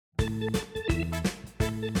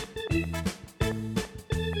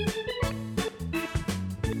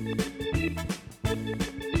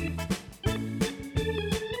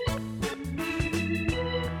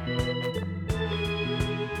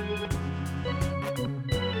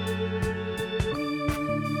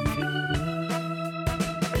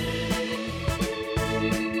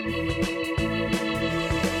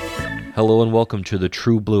Hello and welcome to the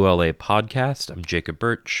True Blue LA podcast. I'm Jacob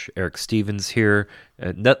Birch. Eric Stevens here.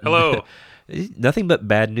 Hello. Nothing but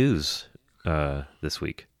bad news this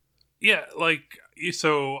week. Yeah,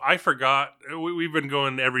 so I forgot. We've been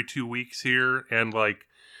going every 2 weeks here, and I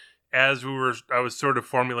was sort of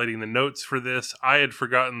formulating the notes for this. I had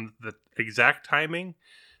forgotten the exact timing.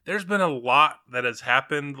 There's been a lot that has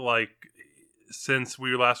happened, since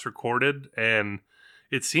we last recorded, and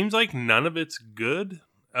it seems like none of it's good.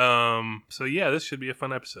 So yeah, this should be a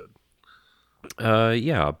fun episode.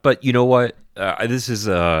 Yeah, but you know what? This is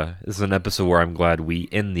an episode where I'm glad we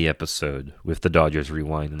end the episode with the Dodgers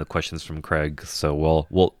Rewind and the questions from Craig. So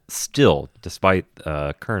we'll still, despite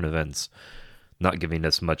current events not giving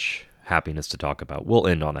us much happiness to talk about, we'll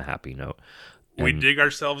end on a happy note. We dig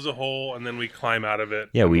ourselves a hole and then we climb out of it.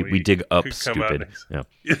 Yeah, we dig up stupid. Yeah,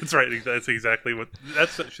 that's right. That's exactly that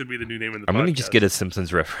should be the new name of the podcast. I'm going to just get a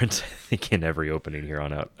Simpsons reference, I think, in every opening here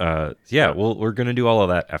on out. We're going to do all of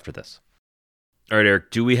that after this. All right, Eric,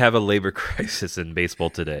 do we have a labor crisis in baseball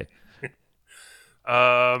today?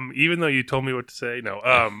 Even though you told me what to say, no.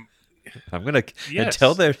 I'm going to, yes.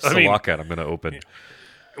 Until there's a lockout, I'm going to open.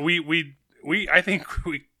 I think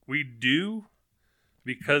we do.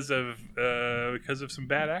 Because of some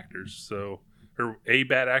bad actors, or a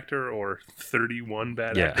bad actor, or 31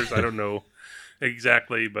 bad actors. I don't know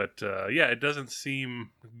exactly, but it doesn't seem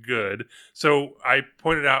good. So I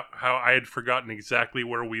pointed out how I had forgotten exactly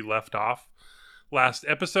where we left off last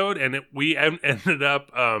episode, and we ended up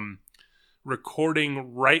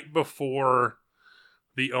recording right before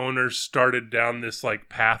the owners started down this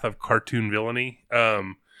path of cartoon villainy.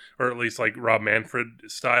 Or at least Rob Manfred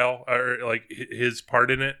style, or his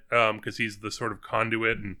part in it, because he's the sort of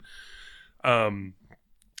conduit and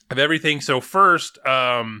of everything. So first,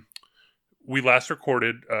 we last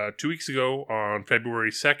recorded 2 weeks ago on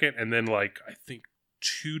February 2nd, and then I think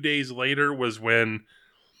 2 days later was when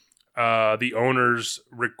the owners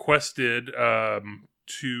requested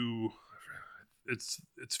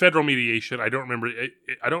it's federal mediation. I don't remember.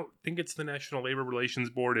 I don't think it's the National Labor Relations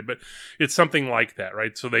Board, but it's something like that,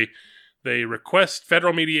 right? So they request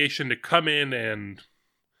federal mediation to come in and,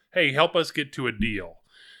 hey, help us get to a deal.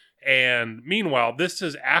 And meanwhile, this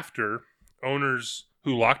is after owners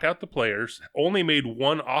who locked out the players only made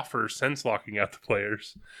one offer since locking out the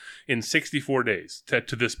players in 64 days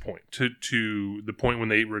to this point, to the point when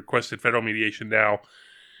they requested federal mediation. Now,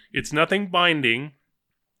 it's nothing binding.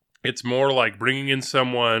 It's more like bringing in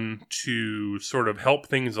someone to sort of help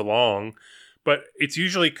things along. But it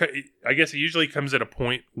usually comes at a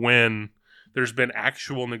point when there's been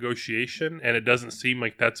actual negotiation, and it doesn't seem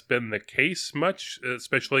like that's been the case much,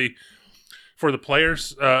 especially for the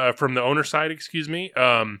players, from the owner side, excuse me.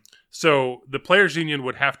 So the players union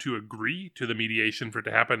would have to agree to the mediation for it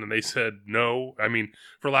to happen, and they said no. I mean,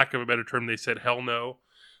 for lack of a better term, they said hell no.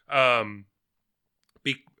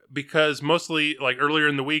 Because mostly, earlier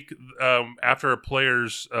in the week, after a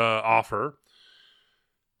player's offer,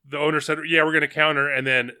 the owner said, yeah, we're going to counter. And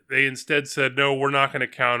then they instead said, no, we're not going to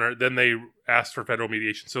counter. Then they asked for federal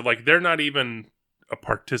mediation. So, they're not even a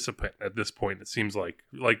participant at this point, it seems like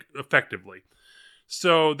effectively.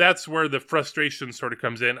 So that's where the frustration sort of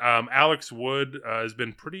comes in. Alex Wood has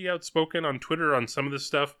been pretty outspoken on Twitter on some of this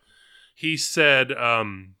stuff. He said,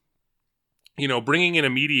 bringing in a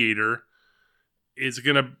mediator is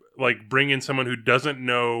going to bring in someone who doesn't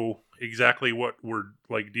know exactly what we're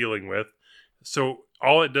dealing with. So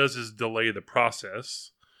all it does is delay the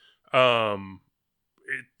process.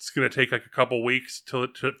 It's going to take a couple weeks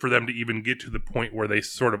for them to even get to the point where they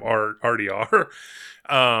sort of already are.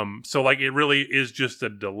 So it really is just a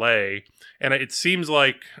delay. And it seems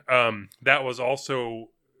like that was also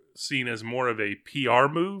seen as more of a PR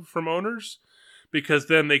move from owners, because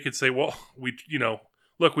then they could say, well,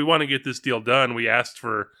 look, we want to get this deal done. We asked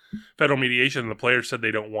for federal mediation, and the players said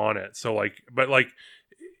they don't want it. So,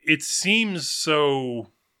 it seems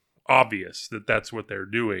so obvious that that's what they're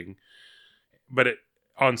doing. But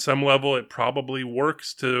on some level, it probably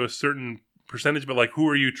works to a certain percentage. But, who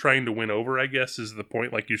are you trying to win over, I guess, is the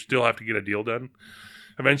point. You still have to get a deal done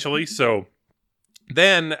eventually. So,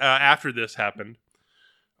 then after this happened,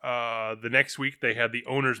 the next week they had the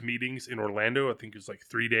owners' meetings in Orlando. I think it was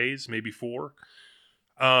 3 days, maybe 4.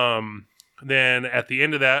 Then at the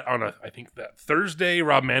end of that, I think that Thursday,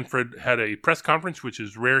 Rob Manfred had a press conference, which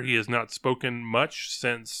is rare. He has not spoken much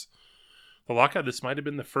since the lockout. This might have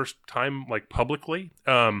been the first time, publicly.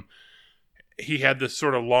 He had this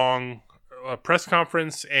sort of long press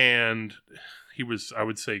conference, and he was, I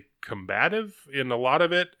would say, combative in a lot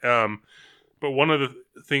of it. But one of the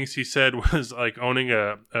things he said was owning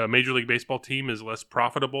a Major League Baseball team is less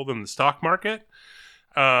profitable than the stock market.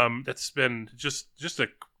 That's been just a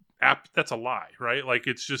app. That's a lie, right? Like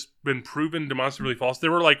it's just been proven demonstrably false.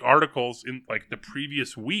 There were like articles in like the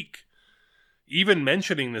previous week even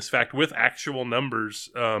mentioning this fact with actual numbers.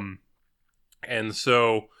 And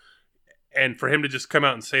so, and for him to just come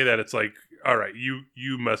out and say that, it's like, all right,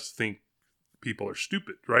 you must think people are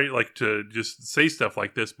stupid, right? Like to just say stuff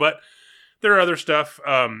like this. But there are other stuff.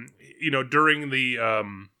 During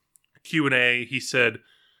the Q&A, he said,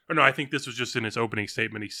 or no, I think this was just in his opening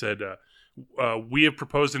statement. He said, we have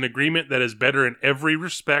proposed an agreement that is better in every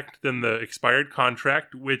respect than the expired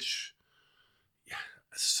contract, which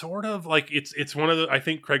sort of like it's one of the, I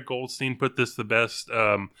think Craig Goldstein put this the best.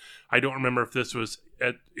 I don't remember if this was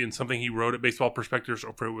in something he wrote at Baseball Prospectus or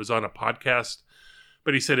if it was on a podcast,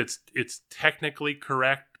 but he said it's technically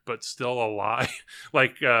correct but still a lie,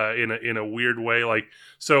 like in a weird way. Like,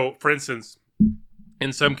 so for instance,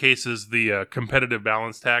 in some cases the competitive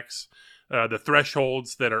balance tax, the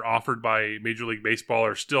thresholds that are offered by Major League Baseball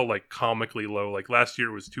are still like comically low. Like last year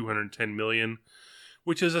it was $210 million,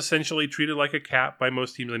 which is essentially treated like a cap by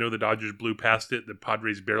most teams. I know the Dodgers blew past it. The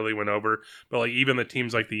Padres barely went over. But like even the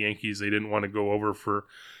teams like the Yankees, they didn't want to go over for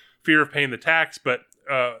fear of paying the tax. But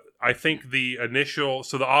I think the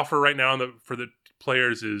offer right now for the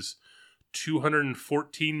players is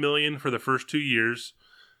 $214 million for the first 2 years,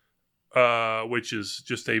 which is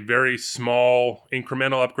just a very small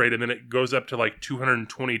incremental upgrade. And then it goes up to like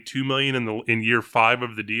 $222 million in year 5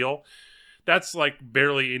 of the deal. That's like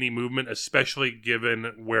barely any movement, especially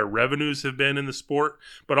given where revenues have been in the sport.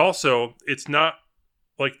 But also, it's not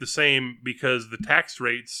like the same because the tax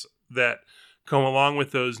rates that come along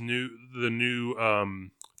with the new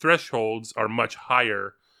thresholds are much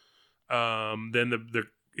higher than the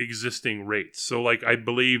existing rates. So, like, I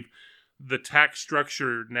believe the tax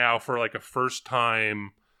structure now for like a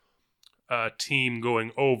first-time team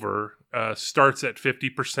going over starts at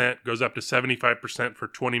 50%, goes up to 75% for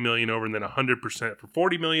 20 million over, and then 100% for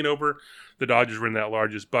 40 million over. The Dodgers were in that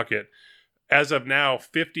largest bucket. As of now,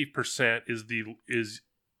 50% is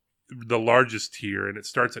the largest tier, and it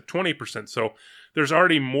starts at 20%. So there's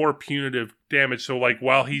already more punitive damage. So like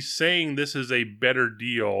while he's saying this is a better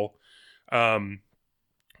deal,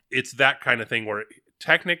 it's that kind of thing where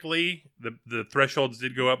technically the thresholds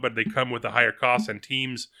did go up, but they come with a higher cost, and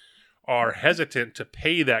teams are hesitant to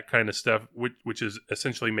pay that kind of stuff, which is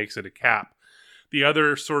essentially makes it a cap. The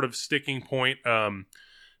other sort of sticking point,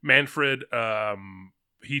 Manfred,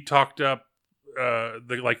 he talked up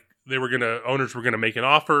owners were gonna make an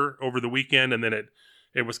offer over the weekend, and then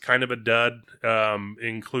it was kind of a dud,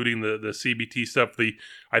 including the CBT stuff.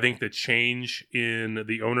 I think the change in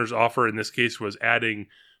the owner's offer in this case was adding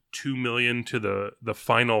 $2 million to the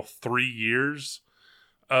final 3 years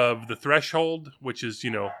of the threshold, which is,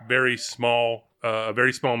 very small, a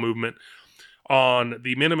very small movement. On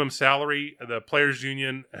the minimum salary, the Players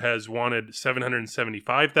Union has wanted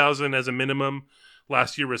 $775,000 as a minimum.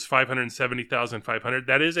 Last year was $570,500.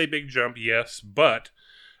 That is a big jump, yes, but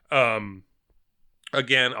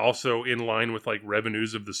again, also in line with like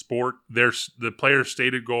revenues of the sport. The players'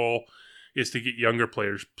 stated goal is to get younger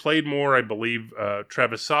players played more. I believe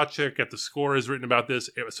Travis Sawchik at The Score has written about this.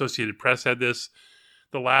 Associated Press had this.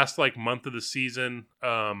 The last like month of the season,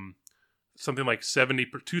 something like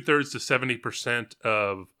 2/3 to 70%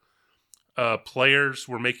 of players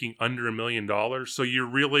were making under $1 million. So you're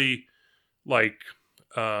really like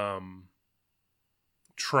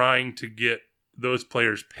trying to get those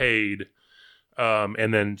players paid,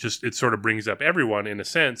 and then just it sort of brings up everyone in a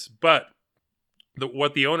sense. But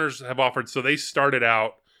what the owners have offered, so they started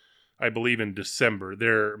out, I believe, in December.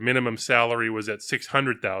 Their minimum salary was at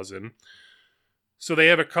 $600,000. So they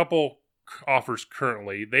have a couple offers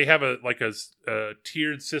currently. They have a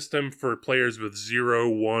tiered system for players with 0,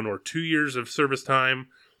 1, or 2 years of service time.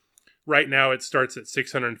 Right now, it starts at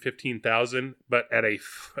 $615,000, but at a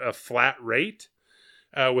flat rate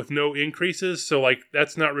with no increases. So like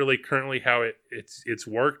that's not really currently how it's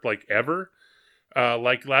worked like ever.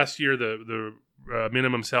 Like last year, the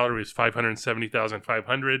minimum salary was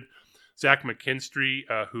 $570,500. Zach McKinstry,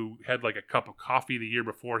 who had like a cup of coffee the year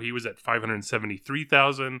before, he was at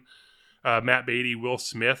 $573,000. Matt Beatty, Will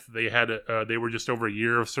Smith, they were just over a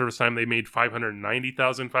year of service time. They made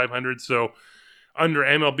 $590,500. So under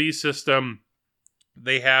MLB system,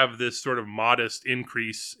 they have this sort of modest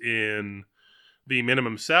increase in the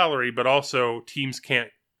minimum salary, but also teams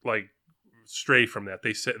can't like stray from that.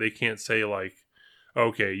 They can't say like,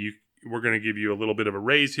 okay, we're going to give you a little bit of a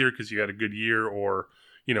raise here because you had a good year, or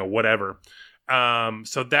whatever.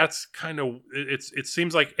 So that's kind of it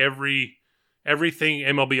seems like everything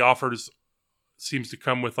MLB offers seems to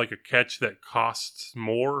come with like a catch that costs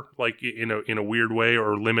more, like in a weird way,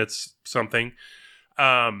 or limits something.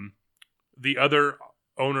 The other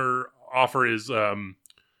owner offer is a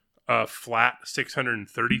flat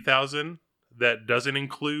 $630,000 that doesn't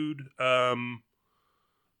include.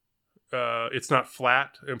 It's not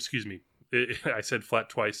flat. Excuse me. I said flat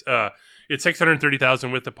twice. It's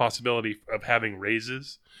 $630,000 with the possibility of having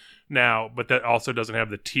raises now, but that also doesn't have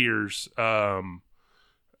the tiers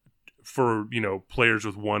for players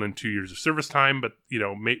with 1 and 2 years of service time. But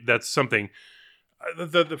that's something.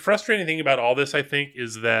 The frustrating thing about all this, I think,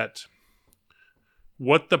 is that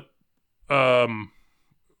what the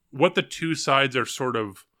two sides are sort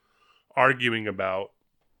of arguing about.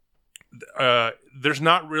 There's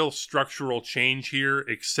not real structural change here,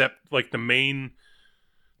 except like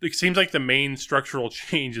it seems like the main structural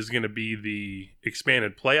change is going to be the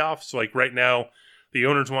expanded playoffs. So like right now, the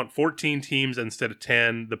owners want 14 teams instead of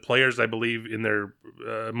 10. The players, I believe, in their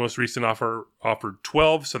most recent offer offered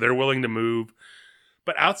 12, so they're willing to move.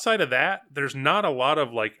 But outside of that, there's not a lot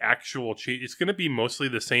of like actual change. It's going to be mostly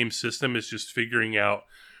the same system. It's just figuring out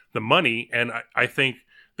the money, and I think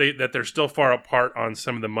that they're still far apart on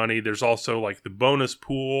some of the money. There's also like the bonus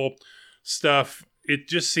pool stuff. It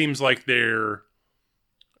just seems like they're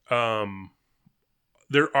arguing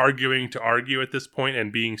to argue at this point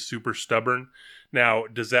and being super stubborn. Now,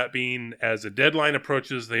 does that mean as a deadline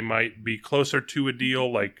approaches, they might be closer to a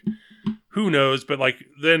deal? Like, who knows? But like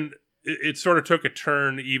then it sort of took a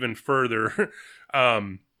turn even further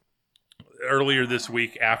earlier this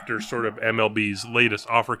week after sort of MLB's latest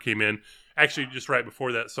offer came in. Actually, just right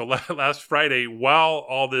before that. So last Friday, while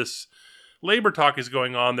all this labor talk is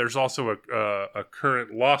going on, there's also a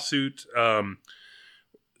current lawsuit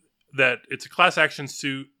that it's a class action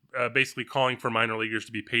suit basically calling for minor leaguers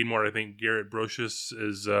to be paid more. I think Garrett Brocious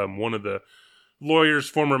is one of the lawyers,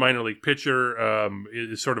 former minor league pitcher,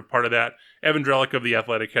 is sort of part of that. Evan Drellick of The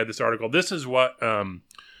Athletic had this article. This is what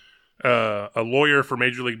a lawyer for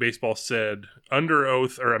Major League Baseball said under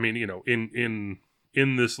oath, or I mean,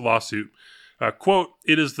 in this lawsuit. Quote,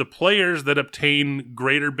 "It is the players that obtain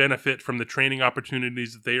greater benefit from the training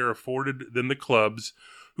opportunities that they are afforded than the clubs,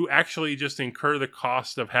 who actually just incur the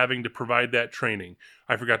cost of having to provide that training."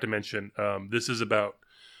 I forgot to mention, this is about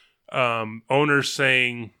owners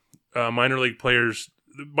saying minor league players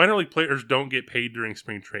don't get paid during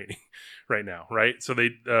spring training right now, right? So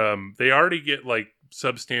they already get like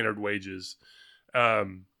substandard wages,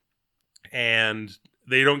 and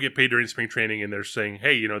they don't get paid during spring training, and they're saying,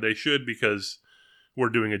 hey, they should because we're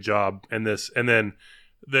doing a job. And then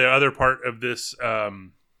the other part of this,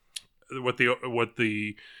 what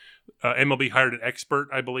the MLB hired an expert,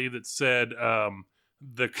 I believe, that said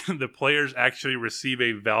the players actually receive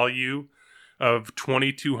a value of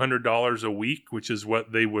 $2,200 a week, which is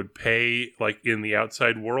what they would pay like in the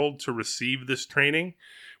outside world to receive this training,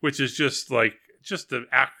 which is just an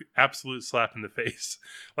absolute slap in the face.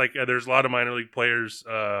 Like there's a lot of minor league players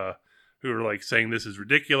who are like saying this is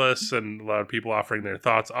ridiculous, and a lot of people offering their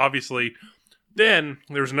thoughts, obviously. Then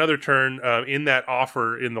there's another turn in that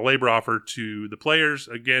offer, in the labor offer to the players.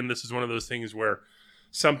 Again, this is one of those things where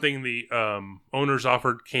something the owners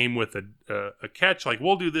offered came with a catch, like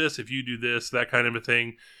we'll do this if you do this, that kind of a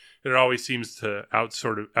thing. It always seems to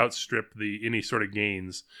outstrip any sort of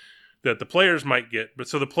gains that the players might get. But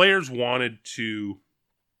so the players wanted to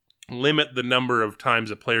limit the number of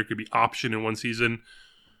times a player could be optioned in one season.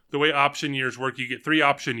 The way option years work, you get 3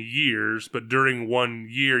 option years, but during 1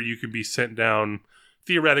 year you can be sent down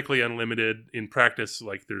theoretically unlimited. In practice,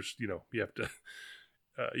 like there's, you have to,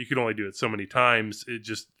 you can only do it so many times. It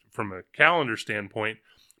just from a calendar standpoint.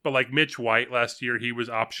 But like Mitch White last year, he was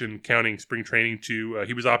optioned, counting spring training,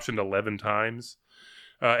 he was optioned 11 times.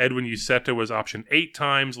 Edwin Uceta was optioned 8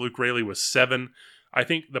 times. Luke Raley was 7. I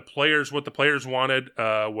think what the players wanted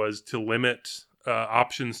was to limit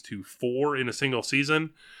options to 4 in a single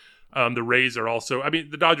season. The Rays are also,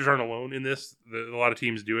 the Dodgers aren't alone in this. A lot of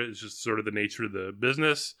teams do it. It's just sort of the nature of the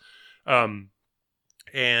business. And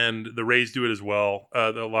the Rays do it as well.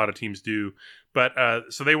 A lot of teams do. But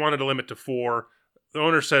so they wanted to limit to 4. The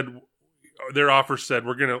owner said, their offer said,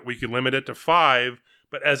 we can limit it to 5,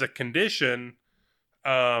 but as a condition,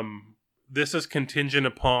 this is contingent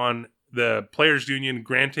upon the Players Union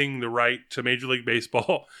granting the right to Major League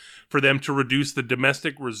Baseball for them to reduce the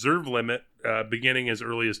domestic reserve limit beginning as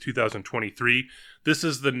early as 2023. This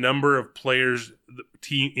is the number of players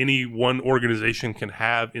any one organization can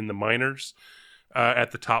have in the minors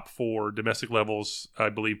at the top 4 domestic levels, I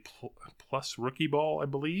believe, plus rookie ball, I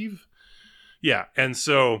believe. Yeah, and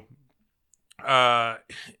so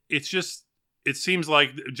it seems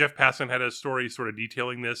like Jeff Passan had a story sort of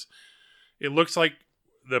detailing this. it looks like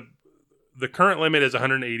the current limit is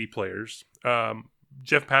 180 players.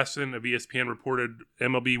 Jeff Passan of ESPN reported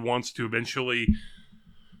MLB wants to eventually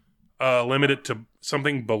limit it to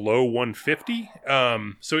something below 150.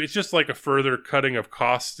 So it's just like a further cutting of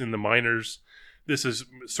costs in the minors. This is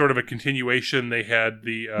sort of a continuation. They had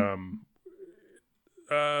the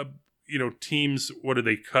teams. What did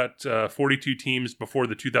they cut? 42 teams before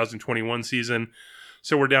the 2021 season.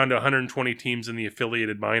 So we're down to 120 teams in the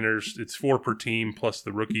affiliated minors. It's 4 per team plus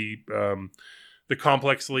the rookie, the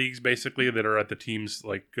complex leagues basically that are at the teams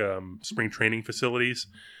like spring training facilities.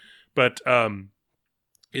 But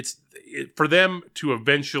for them to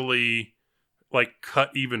eventually like cut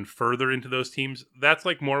even further into those teams. That's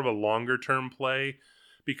like more of a longer term play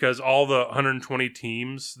because all the 120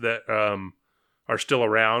 teams that are still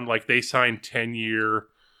around, like they signed 10-year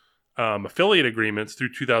affiliate agreements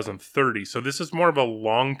through 2030. So this is more of a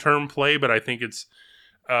long-term play, but I think it's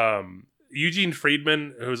Eugene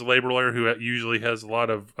Friedman, who's a labor lawyer who usually has a lot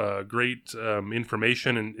of great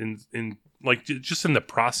information in like just in the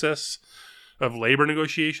process of labor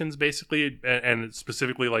negotiations, basically, and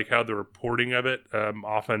specifically like how the reporting of it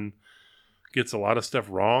often gets a lot of stuff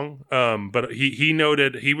wrong. But he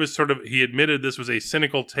noted he admitted this was a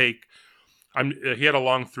cynical take. He had a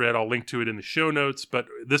long thread. I'll link to it in the show notes, but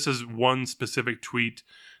this is one specific tweet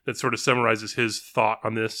that sort of summarizes his thought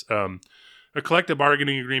on this. A collective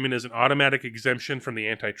bargaining agreement is an automatic exemption from the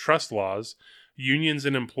antitrust laws. Unions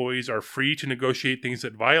and employees are free to negotiate things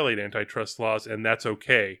that violate antitrust laws, and that's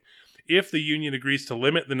okay. If the union agrees to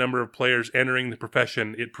limit the number of players entering the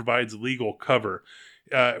profession, it provides legal cover.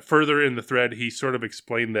 Further in the thread, he sort of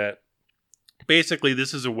explained that basically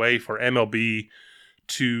this is a way for MLB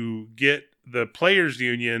to get the players'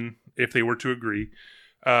 union, if they were to agree,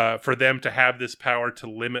 for them to have this power to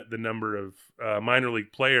limit the number of minor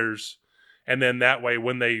league players. And then that way,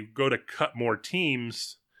 when they go to cut more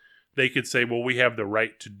teams, they could say, well, we have the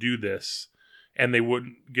right to do this. And they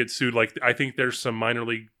wouldn't get sued. Like, I think there's some minor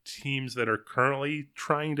league teams that are currently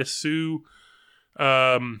trying to sue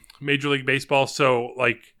Major League Baseball. So,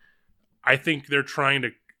 like, I think they're trying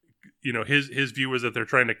to, his view is that they're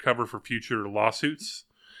trying to cover for future lawsuits,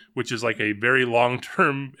 which is like a very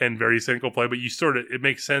long-term and very cynical play. But it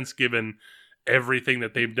makes sense given everything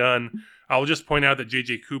that they've done. I'll just point out that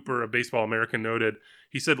J.J. Cooper of Baseball America noted,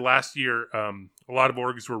 he said last year a lot of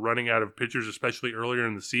orgs were running out of pitchers, especially earlier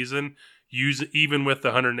in the season, even with the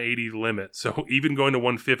 180 limit. So even going to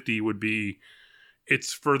 150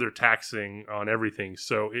 it's further taxing on everything.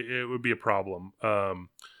 So it would be a problem.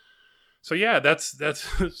 So yeah, that's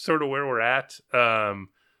sort of where we're at.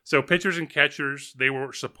 So pitchers and catchers, they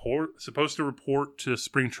were supposed to report to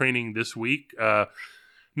spring training this week.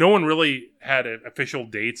 No one really had official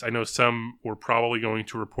dates. I know some were probably going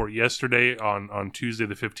to report yesterday on Tuesday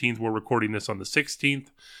the 15th. We're recording this on the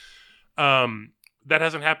 16th. That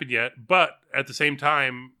hasn't happened yet. But at the same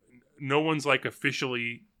time, no one's like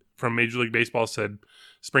officially from Major League Baseball said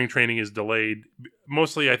spring training is delayed.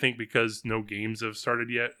 Mostly, I think, because no games have started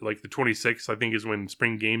yet. Like the 26th, I think, is when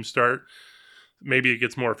spring games start. Maybe it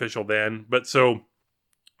gets more official then. But so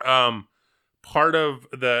part of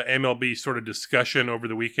the MLB sort of discussion over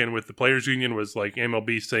the weekend with the Players Union was like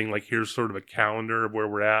MLB saying like, here's sort of a calendar of where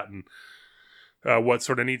we're at and what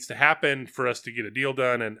sort of needs to happen for us to get a deal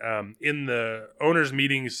done. And in the owners'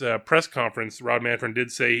 meetings press conference, Rod Manfred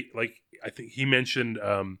did say, like, I think he mentioned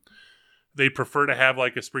they prefer to have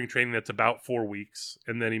like a spring training that's about 4 weeks.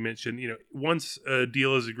 And then he mentioned, once a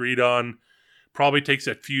deal is agreed on, probably takes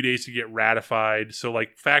a few days to get ratified. So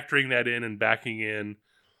like factoring that in and backing in,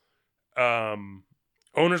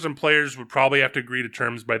 owners and players would probably have to agree to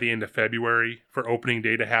terms by the end of February for opening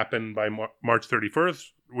day to happen by March 31st,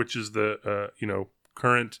 which is the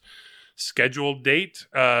current scheduled date.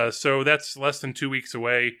 So that's less than 2 weeks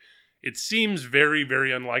away. It seems very,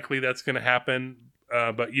 very unlikely that's going to happen,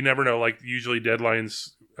 but you never know. Like usually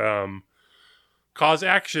deadlines cause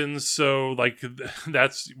actions, so like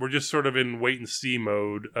we're just sort of in wait and see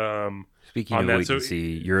mode. Speaking of wait and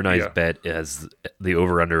see, your nice bet is the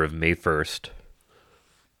over/under of May 1st.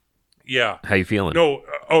 Yeah. How you feeling? No.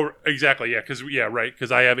 Exactly. Yeah.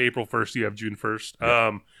 Because I have April 1st. You have June 1st.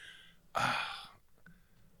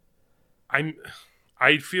 Yeah.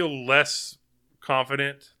 I feel less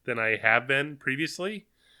confident than I have been previously.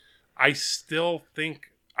 I still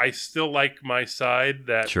like my side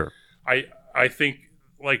that sure. I think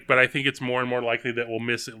but I think it's more and more likely that we'll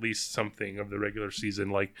miss at least something of the regular season,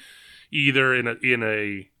 like either in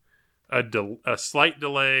a slight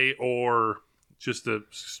delay or just a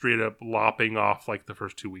straight up lopping off like the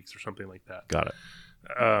first 2 weeks or something like that. Got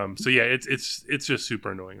it. So yeah, it's just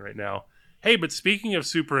super annoying right now. Hey, but speaking of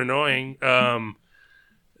super annoying,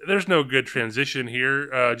 there's no good transition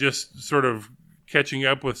here. Just sort of catching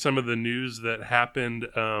up with some of the news that happened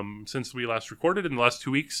since we last recorded in the last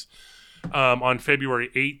 2 weeks. On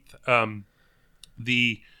February 8th,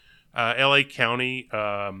 the LA County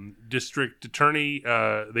District Attorney,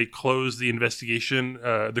 they closed the investigation,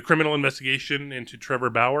 the criminal investigation into Trevor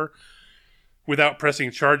Bauer without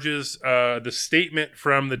pressing charges. The statement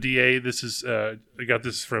from the DA, I got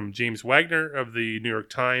this from James Wagner of the New York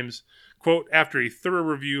Times, quote, after a thorough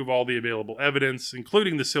review of all the available evidence,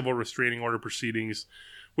 including the civil restraining order proceedings,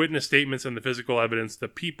 witness statements, and the physical evidence, the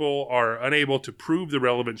people are unable to prove the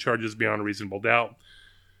relevant charges beyond a reasonable doubt.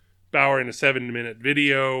 Bauer, in a 7-minute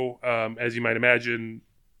video, as you might imagine,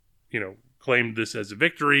 claimed this as a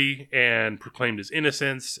victory and proclaimed his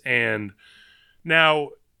innocence. And now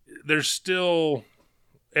there's still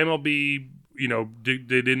MLB,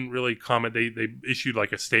 they didn't really comment. They issued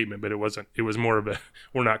like a statement, but it was more of a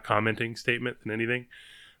we're not commenting statement than anything,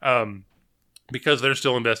 because they're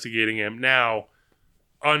still investigating him now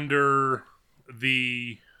under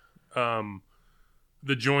the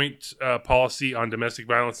joint policy on domestic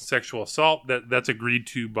violence and sexual assault that's agreed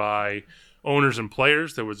to by owners and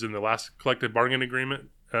players. That was in the last collective bargaining agreement.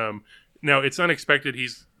 Now, it's unexpected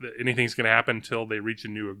that anything's going to happen until they reach a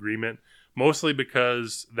new agreement, mostly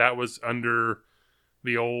because that was under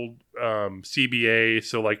the old CBA.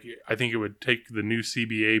 So, I think it would take the new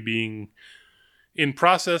CBA being in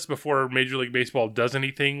process before Major League Baseball does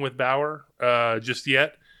anything with Bauer just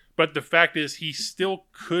yet. But the fact is, he still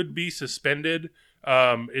could be suspended.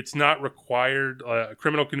 It's not required.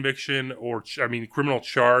 Criminal conviction criminal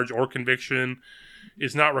charge or conviction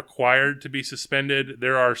is not required to be suspended.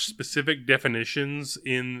 There are specific definitions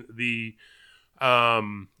in the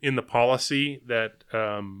policy that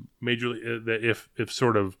that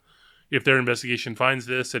if their investigation finds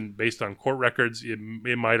this, and based on court records, it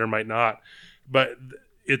might or might not, but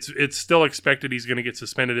it's still expected he's going to get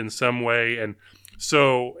suspended in some way. And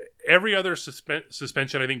so every other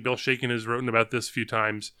suspension, I think Bill Shaken has written about this a few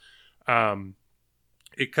times. The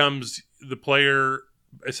player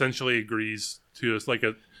essentially agrees to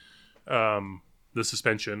the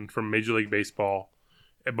suspension from Major League Baseball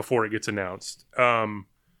before it gets announced.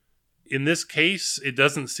 In this case, it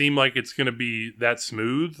doesn't seem like it's going to be that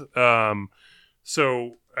smooth.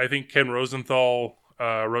 So I think Ken Rosenthal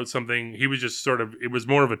wrote something. He was just it was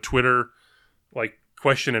more of a Twitter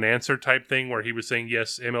question and answer type thing where he was saying,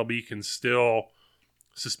 yes, MLB can still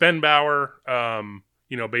suspend Bauer,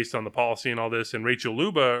 based on the policy and all this. And Rachel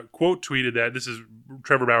Luba quote tweeted that, this is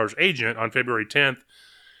Trevor Bauer's agent, on February 10th,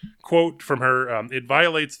 quote from her, it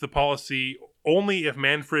violates the policy only if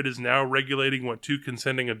Manfred is now regulating what two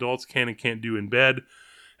consenting adults can and can't do in bed.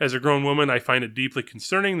 As a grown woman, I find it deeply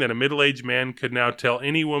concerning that a middle-aged man could now tell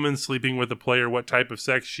any woman sleeping with a player what type of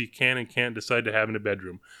sex she can and can't decide to have in a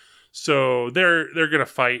bedroom. So they're going to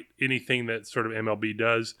fight anything that sort of MLB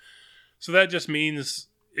does. So that just means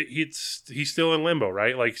he's still in limbo,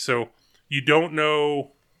 right? So you don't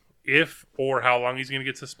know if or how long he's going to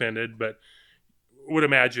get suspended, but would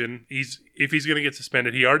imagine if he's going to get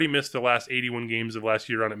suspended, he already missed the last 81 games of last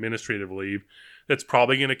year on administrative leave. That's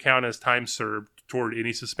probably going to count as time served toward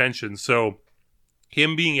any suspension. So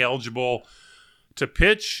him being eligible to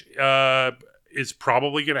pitch is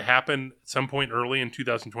probably going to happen at some point early in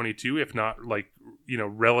 2022, if not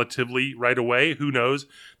relatively right away. Who knows?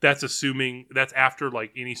 That's assuming that's after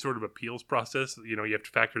any sort of appeals process. You have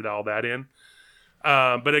to factor all that in.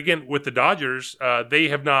 But again, with the Dodgers, they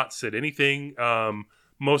have not said anything,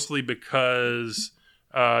 mostly because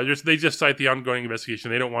they just cite the ongoing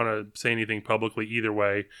investigation. They don't want to say anything publicly either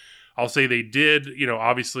way. I'll say they did,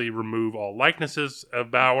 obviously remove all likenesses of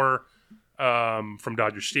Bauer from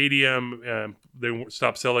Dodger Stadium. They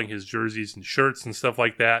stopped selling his jerseys and shirts and stuff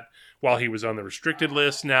like that while he was on the restricted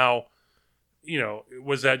list. Now,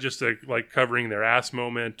 was that just a covering their ass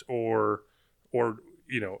moment, or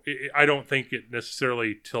I don't think it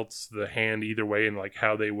necessarily tilts the hand either way in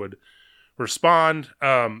how they would respond.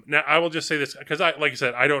 Now, I will just say this because like I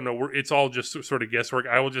said, I don't know. It's all just sort of guesswork.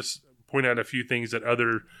 I will just point out a few things that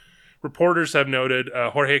other reporters have noted.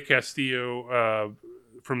 Jorge Castillo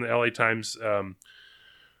from the LA Times,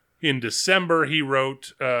 in December, he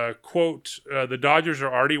wrote, quote, the Dodgers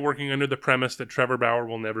are already working under the premise that Trevor Bauer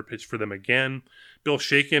will never pitch for them again. Bill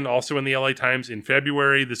Shaken, also in the LA Times in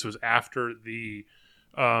February, this was after the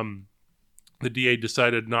DA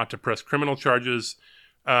decided not to press criminal charges.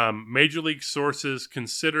 Major League sources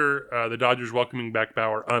consider the Dodgers welcoming back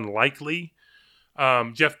Bauer unlikely.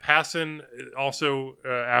 Jeff Passan, also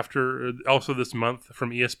this month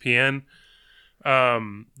from ESPN,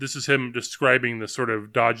 This is him describing the sort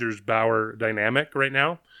of Dodgers-Bauer dynamic right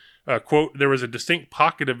now. Quote, there was a distinct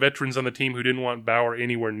pocket of veterans on the team who didn't want Bauer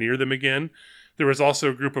anywhere near them again. There was also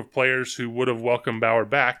a group of players who would have welcomed Bauer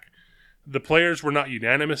back. The players were not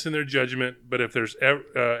unanimous in their judgment, but if there's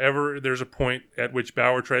ever there's a point at which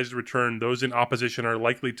Bauer tries to return, those in opposition are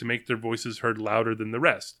likely to make their voices heard louder than the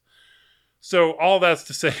rest. So all that's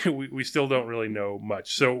to say, we still don't really know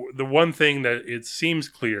much. So the one thing that it seems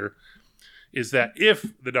clear is that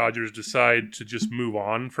if the Dodgers decide to just move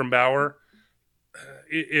on from Bauer,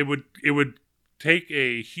 it would take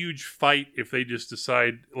a huge fight if they just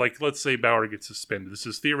decide, like, let's say Bauer gets suspended. This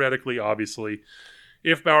is theoretically, obviously.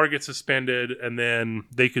 If Bauer gets suspended, and then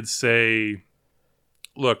they could say,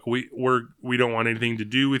 look, we don't want anything to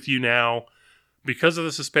do with you now because of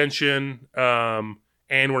the suspension,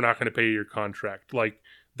 and we're not going to pay your contract. Like,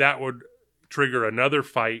 that would trigger another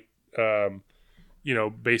fight,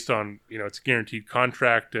 based on, it's a guaranteed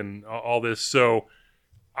contract and all this. So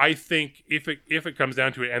I think if it comes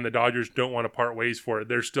down to it and the Dodgers don't want to part ways for it,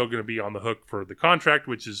 they're still going to be on the hook for the contract,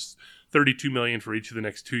 which is $32 million for each of the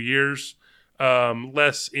next 2 years.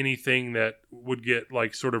 Less anything that would get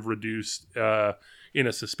like sort of reduced in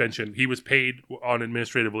a suspension. He was paid on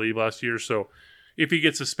administrative leave last year, so if he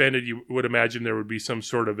gets suspended, you would imagine there would be some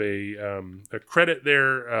sort of a credit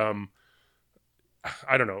there.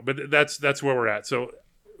 I don't know, but that's where we're at. So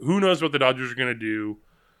who knows what the Dodgers are going to do?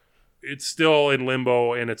 It's still in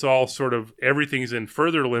limbo, and it's all sort of everything's in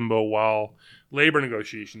further limbo while labor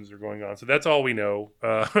negotiations are going on. So that's all we know.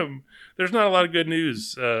 There's not a lot of good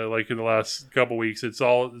news like in the last couple weeks. It's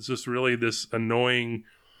just really this annoying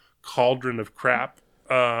cauldron of crap.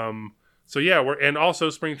 So yeah, and also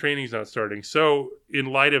spring training's not starting. So in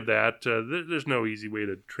light of that, there's no easy way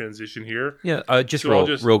to transition here. Yeah,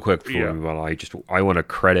 real quick before we move on, I want to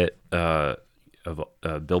credit Bill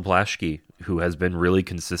Plaschke, who has been really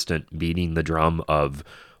consistent beating the drum of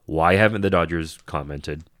why haven't the Dodgers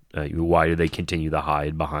commented? Why do they continue to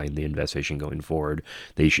hide behind the investigation going forward?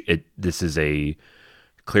 This is a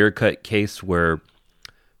clear-cut case where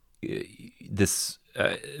this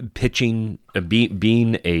pitching,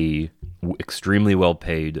 being a extremely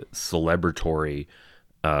well-paid celebratory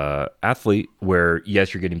athlete, where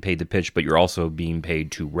yes, you're getting paid to pitch, but you're also being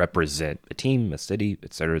paid to represent a team, a city,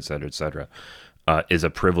 et cetera, et cetera, et cetera, is a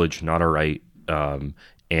privilege, not a right.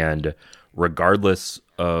 And regardless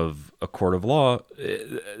of a court of law,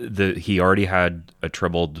 he already had a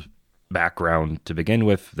troubled background to begin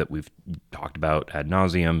with that we've talked about ad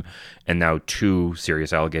nauseum, and now 2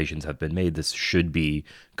 serious allegations have been made. This should be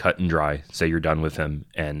cut and dry. Say you're done with him,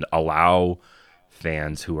 and allow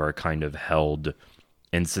fans who are kind of held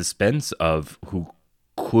in suspense of who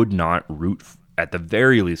could not root at the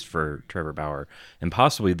very least for Trevor Bauer and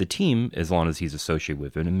possibly the team as long as he's associated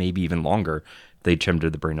with it, and maybe even longer. They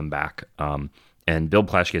attempted to bring him back. And Bill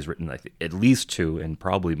Plaschke has written at least 2 and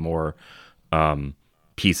probably more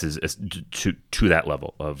pieces to that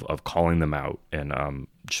level of calling them out. And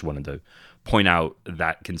just wanted to point out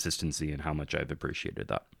that consistency and how much I've appreciated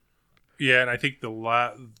that. Yeah, and I think the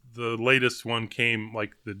latest one came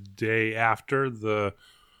like the day after the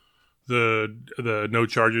no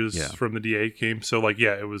charges from the DA came. So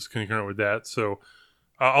it was concurrent with that. So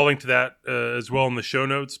I'll link to that as well in the show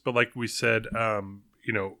notes. But like we said,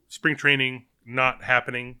 spring training not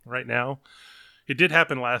happening right now. It did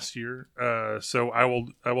happen last year. So I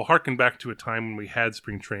will harken back to a time when we had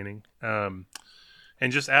spring training, and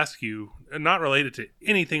just ask you, not related to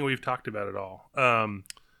anything we've talked about at all.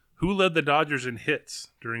 Who led the Dodgers in hits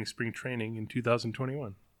during spring training in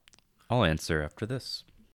 2021? I'll answer after this.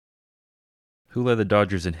 Who led the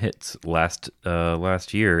Dodgers in hits last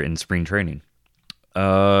year in spring training?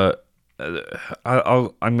 I'm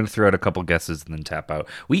going to throw out a couple guesses and then tap out.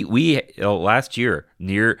 We last year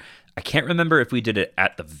I can't remember if we did it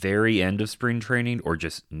at the very end of spring training or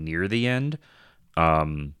just near the end.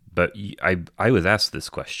 But I was asked this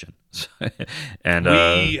question, and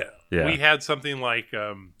we had something like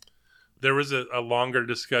there was a longer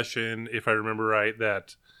discussion, if I remember right,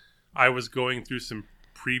 that I was going through some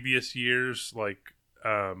previous years,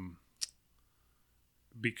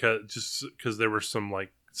 because there were some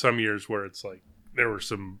years where it's like there were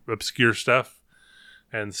some obscure stuff,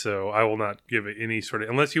 and so I will not give it any sort of,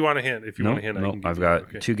 unless you want a hint. If you want a hint, I can give I've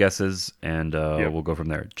got 2 guesses, and we'll go from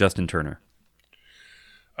there. Justin Turner.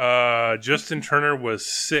 Justin Turner was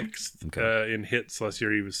 6th in hits last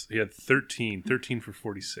year. He had 13 for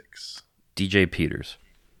 46. DJ Peters.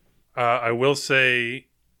 I will say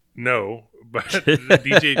no, but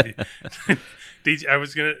DJ. I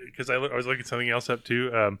was looking something else up too.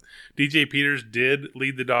 DJ Peters did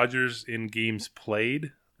lead the Dodgers in games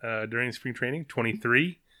played during spring training,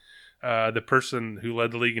 23. The person who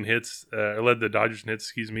led the league in hits, led the Dodgers in hits,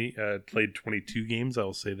 excuse me, played 22 games. I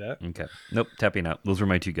will say that. Okay. Nope, tapping out. Those were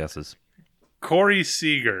my two guesses. Corey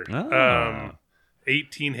Seager, Ah.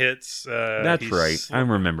 18 hits. That's right.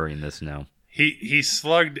 I'm remembering this now. He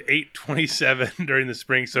slugged .827 during the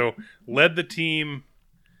spring, so led the team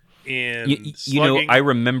in You know, slugging. I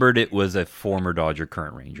remembered it was a former Dodger,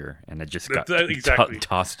 current Ranger, and it just got Exactly.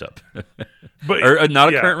 tossed up. But or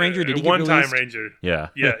not a current Ranger? Did he get one-time released? Ranger? Yeah.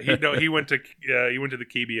 Yeah, he went to the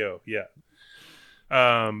KBO. Yeah.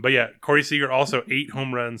 But yeah, Corey Seager also 8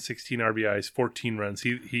 home runs, 16 RBIs, 14 runs.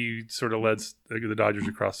 He sort of led the Dodgers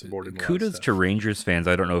across the board. In Kudos to Rangers fans.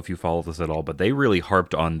 I don't know if you follow this at all, but they really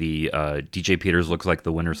harped on the DJ Peters looks like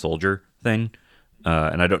the Winter Soldier thing.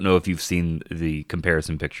 And I don't know if you've seen the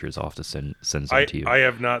comparison pictures. I'll have to send some to you. I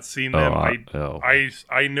have not seen them. I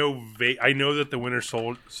know that the Winter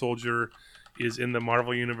Soldier is in the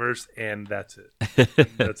Marvel universe, and that's it.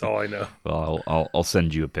 That's all I know. Well, I'll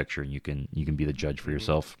send you a picture, and you can be the judge for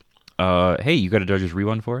yourself. Hey, you got a Dodgers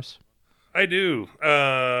rewind for us? I do.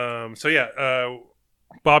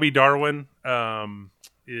 Bobby Darwin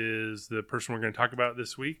is the person we're going to talk about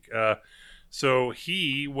this week. So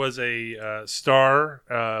he was a star,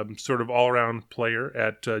 sort of all-around player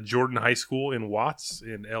at Jordan High School in Watts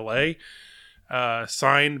in L.A.,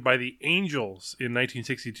 signed by the Angels in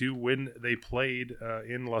 1962 when they played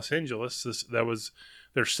in Los Angeles. That was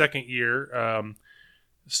their second year.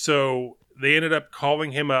 So they ended up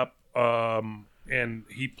calling him up, and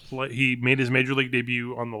he made his major league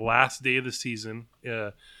debut on the last day of the season.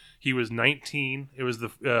 He was 19. It was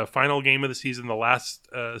the final game of the season, the last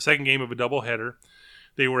second game of a doubleheader.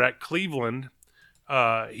 They were at Cleveland.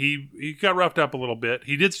 He got roughed up a little bit.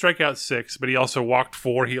 He did strike out 6, but he also walked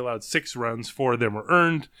 4. He allowed 6 runs. 4 of them were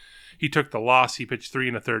earned. He took the loss. He pitched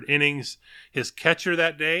 3 1/3 innings. His catcher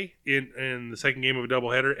that day in the second game of a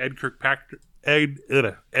doubleheader, Ed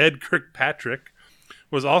Kirkpatrick,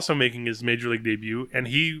 was also making his major league debut, and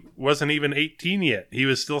he wasn't even 18 yet. He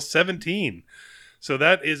was still 17. So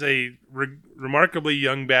that is a remarkably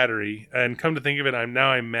young battery. And come to think of it, I'm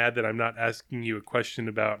mad that I'm not asking you a question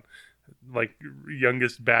about like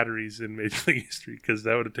youngest batteries in Major League history, because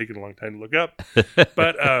that would have taken a long time to look up.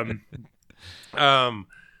 But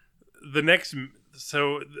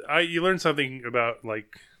you learn something about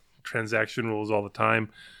like transaction rules all the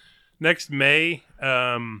time. Next May,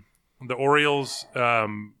 the Orioles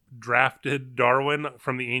drafted Darwin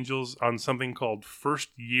from the Angels on something called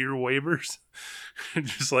first-year waivers.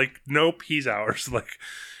 Just like, nope, he's ours.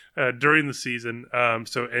 During the season.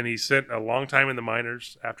 And he spent a long time in the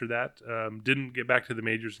minors after that. Didn't get back to the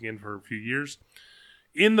majors again for a few years.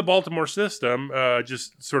 In the Baltimore system,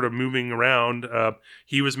 just sort of moving around,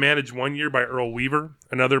 he was managed 1 year by Earl Weaver,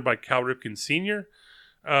 another by Cal Ripken Sr.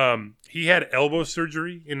 He had elbow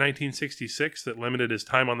surgery in 1966 that limited his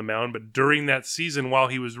time on the mound, but during that season while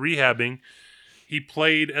he was rehabbing, he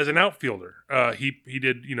played as an outfielder. He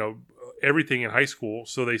did, everything in high school,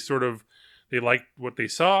 so they liked what they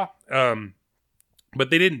saw, but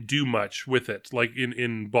they didn't do much with it. Like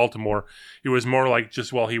in Baltimore, it was more like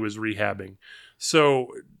just while he was rehabbing.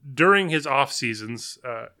 So during his off seasons,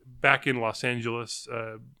 back in Los Angeles,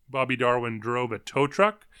 Bobby Darwin drove a tow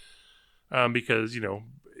truck because,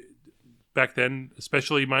 back then,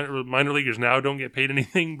 especially minor leaguers now don't get paid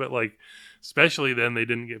anything, but especially then they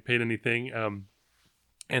didn't get paid anything.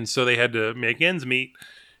 And so they had to make ends meet.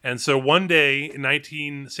 And so one day in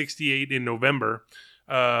 1968 in November,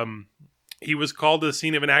 he was called to the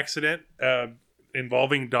scene of an accident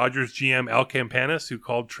involving Dodgers GM Al Campanis, who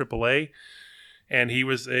called AAA. And he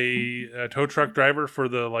was a tow truck driver for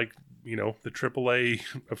the AAA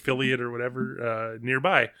affiliate or whatever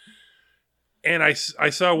nearby. And I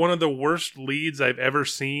saw one of the worst leads I've ever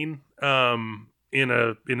seen in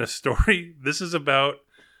a story. This is about,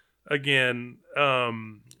 again,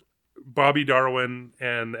 Bobby Darwin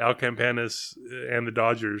and Al Campanis and the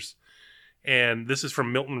Dodgers. And this is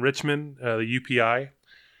from Milton Richmond, the UPI.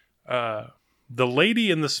 The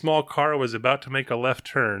lady in the small car was about to make a left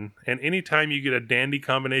turn, and anytime you get a dandy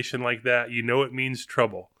combination like that, you know it means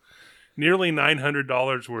trouble. Nearly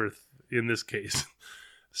 $900 worth in this case.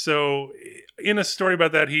 So in a story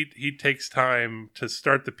about that, he takes time to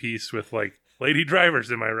start the piece with lady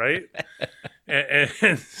drivers, am I right?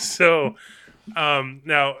 and so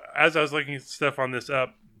now, as I was looking stuff on this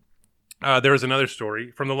up, there was another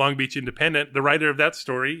story from the Long Beach Independent. The writer of that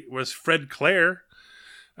story was Fred Clare,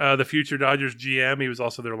 the future Dodgers GM. He was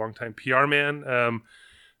also their longtime PR man.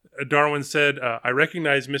 Darwin said, I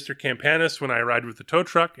recognized Mr. Campanis when I arrived with the tow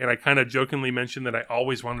truck, and I kind of jokingly mentioned that I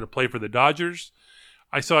always wanted to play for the Dodgers.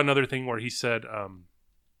 I saw another thing where he said,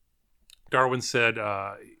 Darwin said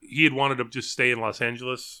he had wanted to just stay in Los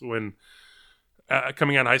Angeles when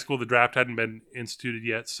coming out of high school. The draft hadn't been instituted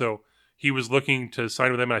yet, so he was looking to sign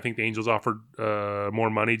with them. And I think the Angels offered more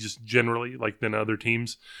money, just generally, like than other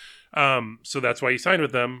teams. So that's why he signed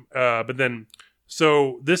with them. But then,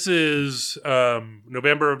 so this is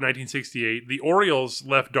November of 1968. The Orioles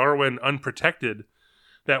left Darwin unprotected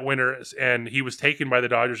that winter, and he was taken by the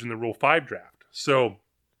Dodgers in the Rule 5 draft. So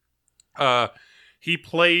he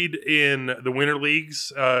played in the winter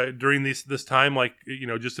leagues during this time, like,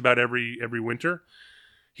 just about every winter.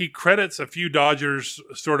 He credits a few Dodgers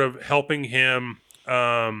sort of helping him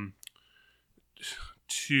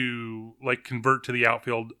to like convert to the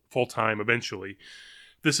outfield full time eventually.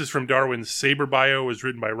 This is from Darwin's SABR bio. It was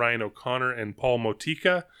written by Ryan O'Connor and Paul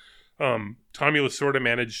Motica. Tommy Lasorda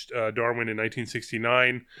managed Darwin in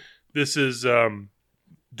 1969. This is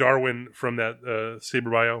Darwin from that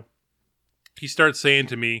SABR bio. He starts saying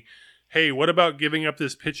to me, "Hey, what about giving up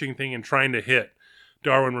this pitching thing and trying to hit?"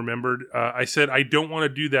 Darwin remembered. I said, "I don't want to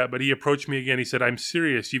do that," but he approached me again. He said, "I'm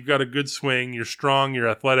serious. You've got a good swing. You're strong. You're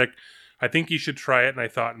athletic. I think you should try it." And I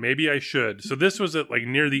thought, maybe I should. So this was at like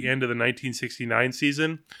near the end of the 1969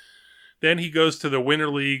 season. Then he goes to the Winter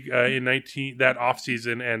League in that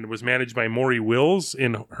offseason and was managed by Maury Wills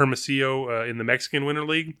in Hermosillo in the Mexican Winter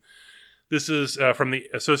League. This is from the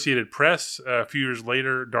Associated Press. A few years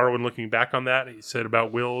later, Darwin looking back on that, he said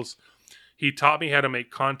about Wills, "He taught me how to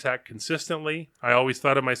make contact consistently. I always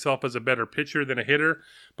thought of myself as a better pitcher than a hitter,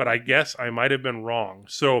 but I guess I might have been wrong."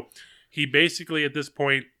 So he basically at this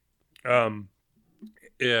point,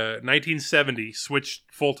 1970, switched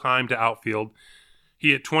full-time to outfield.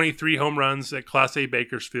 He hit 23 home runs at Class A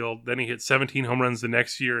Bakersfield. Then he hit 17 home runs the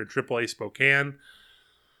next year at AAA Spokane.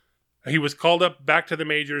 He was called up back to the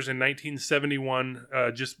majors in 1971.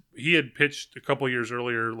 He had pitched a couple years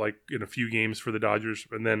earlier, like in a few games for the Dodgers,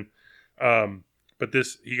 and then,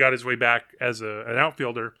 he got his way back as an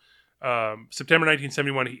outfielder. September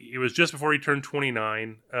 1971. It was just before he turned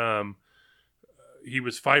 29. He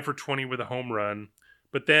was 5 for 20 with a home run,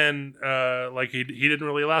 but then he didn't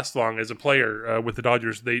really last long as a player with the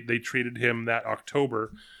Dodgers. They traded him that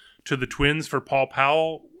October to the Twins for Paul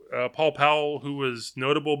Powell. Paul Powell, who was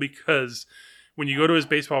notable because when you go to his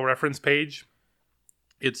baseball reference page,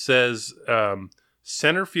 it says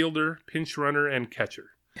center fielder, pinch runner, and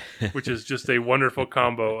catcher, which is just a wonderful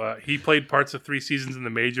combo. He played parts of 3 seasons in the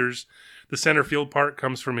majors. The center field part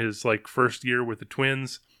comes from his first year with the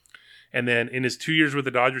Twins. And then in his 2 years with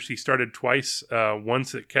the Dodgers, he started twice,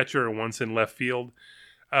 once at catcher and once in left field.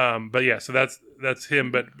 So that's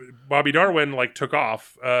him. But Bobby Darwin took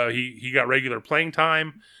off. He got regular playing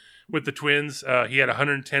time with the Twins. He had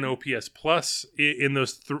 110 OPS plus in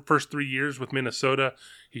those first 3 years with Minnesota.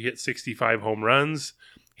 He hit 65 home runs.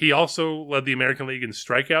 He also led the American League in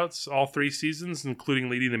strikeouts all 3 seasons, including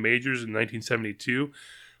leading the majors in 1972.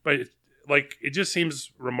 But it just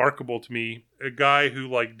seems remarkable to me. A guy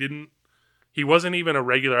who he wasn't even a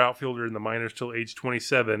regular outfielder in the minors till age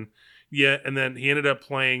 27. Yeah, and then he ended up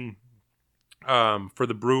playing for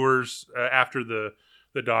the Brewers after the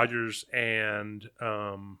Dodgers and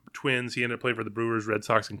Twins. He ended up playing for the Brewers, Red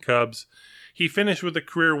Sox, and Cubs. He finished with a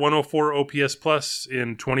career 104 OPS plus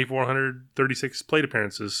in 2,436 plate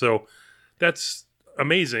appearances. So that's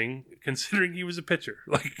amazing considering he was a pitcher,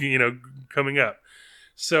 coming up.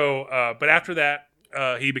 So, but after that,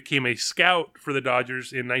 he became a scout for the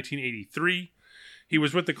Dodgers in 1983. He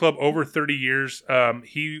was with the club over 30 years.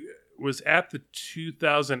 He was at the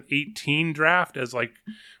 2018 draft as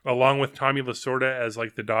along with Tommy Lasorda as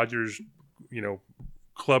the Dodgers,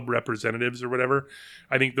 club representatives or whatever.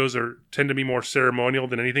 I think those tend to be more ceremonial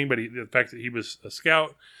than anything, but the fact that he was a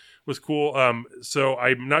scout was cool. So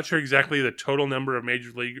I'm not sure exactly the total number of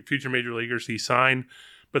future major leaguers he signed,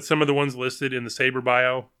 but some of the ones listed in the SABR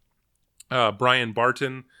bio, Brian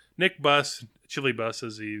Barton, Nick Buss, Chili Buss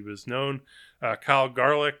as he was known, Kyle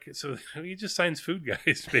Garlick. So he just signs food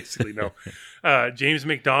guys, basically. No. James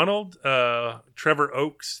McDonald, Trevor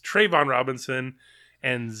Oakes, Trayvon Robinson,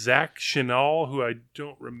 and Zach Chenal, who I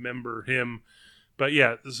don't remember him. But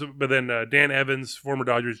yeah, but then Dan Evans, former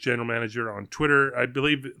Dodgers general manager on Twitter. I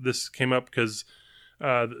believe this came up because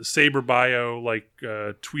the SABR bio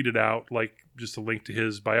tweeted out just a link to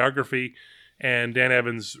his biography. And Dan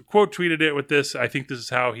Evans quote tweeted it with this. I think this is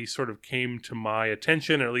how he sort of came to my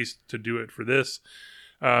attention, or at least to do it for this.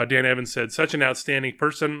 Dan Evans said, "Such an outstanding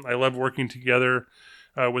person. I love working together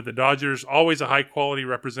with the Dodgers. Always a high-quality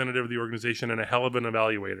representative of the organization and a hell of an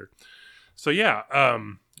evaluator." So, yeah.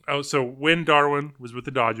 So when Darwin was with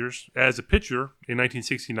the Dodgers as a pitcher in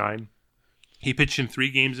 1969, he pitched in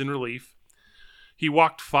 3 games in relief. He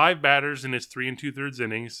walked 5 batters in his 3 2/3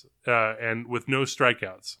 innings, and with no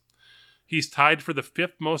strikeouts. He's tied for the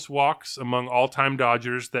 5th most walks among all-time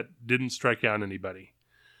Dodgers that didn't strike out anybody.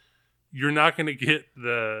 You're not going to get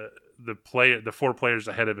the 4 players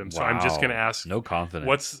ahead of him. So I'm just going to ask, no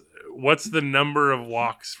confidence. What's the number of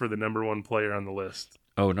walks for the number 1 player on the list?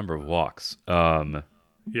 Oh, number of walks.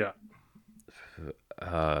 Yeah.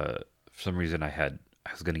 For some reason I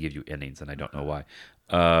was going to give you innings, and I don't know why.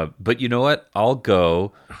 But you know what? I'll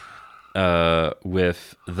go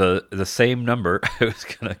with the same number I was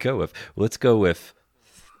going to go with. Let's go with,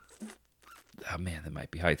 oh man, that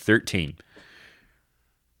might be high. 13.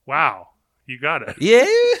 Wow. You got it. Yeah.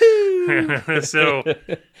 So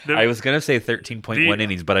I was going to say 13.1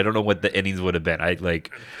 innings, but I don't know what the innings would have been.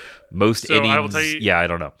 Most innings. I will tell you, I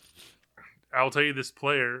don't know. I'll tell you, this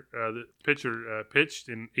player, the pitcher, pitched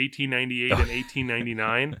in 1898 and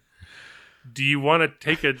 1899. Do you want to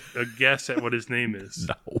take a guess at what his name is?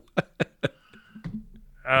 No.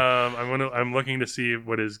 I'm looking to see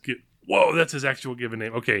what his. Whoa, that's his actual given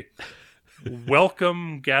name. Okay,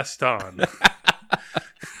 Welcome Gaston.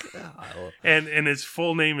 And his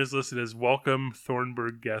full name is listed as Welcome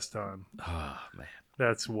Thornburg Gaston. Oh man,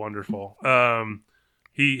 that's wonderful.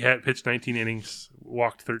 He had pitched 19 innings,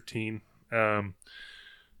 walked 13.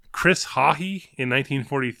 Chris Haughey in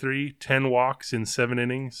 1943, 10 walks in 7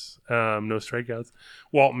 innings, no strikeouts.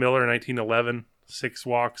 Walt Miller in 1911, 6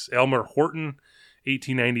 walks. Elmer Horton,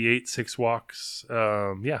 1898, 6 walks.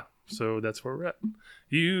 So that's where we're at.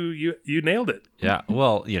 You nailed it. Yeah.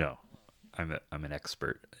 Well, I'm an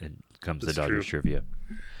expert when it comes to Dodgers trivia.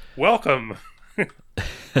 Welcome. It's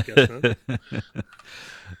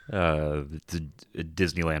a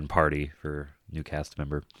Disneyland party for new cast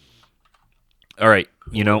member. All right,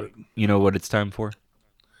 you know what it's time for?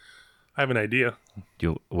 I have an idea.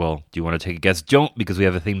 Do you want to take a guess? Don't, because we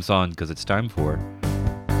have a theme song, because it's time for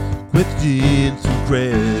Questions from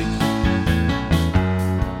Craig.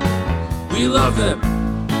 We love them.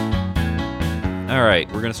 All right,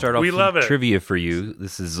 we're going to start off with trivia for you.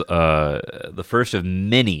 This is the first of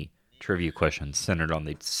many trivia questions centered on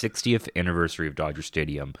the 60th anniversary of Dodger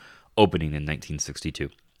Stadium opening in 1962.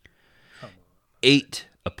 8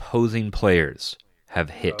 opposing players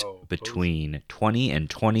have hit between 20 and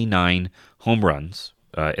 29 home runs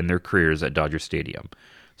in their careers at Dodger Stadium.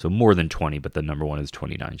 So more than 20, but the number one is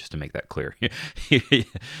 29, just to make that clear.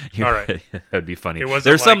 All right. That'd be funny.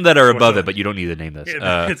 There's some that are above it, but you don't need to name this.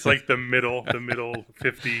 It's like the middle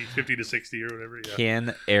 50 to 60 or whatever. Yeah.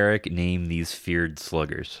 Can Eric name these feared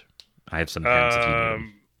sluggers? I have some hints if you need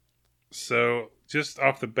them. So just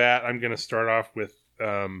off the bat, I'm going to start off with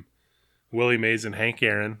Willie Mays and Hank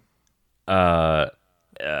Aaron.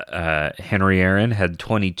 Henry Aaron had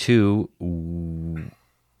 22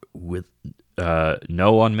 with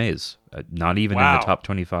no on Mays, not even in the top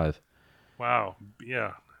 25. Wow.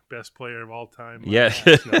 Yeah. Best player of all time. Yeah.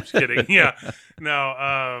 No, I'm just kidding. Yeah.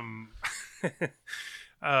 No.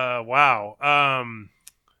 Wow.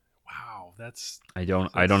 Wow. That's. I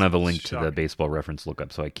don't have a link to the Baseball Reference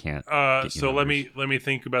lookup, so I can't. So let me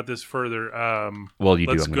think about this further. Well, you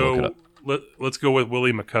do. I'm gonna look it up. Let's go with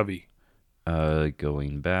Willie McCovey.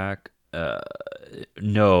 Going back.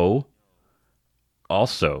 No.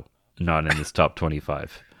 Also not in this top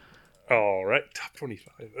 25. All right, top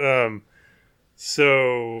 25.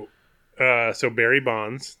 So Barry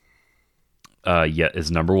Bonds. Is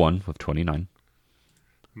number 1 with 29.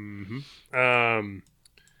 Mm-hmm.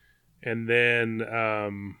 And then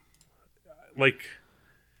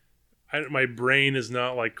my brain is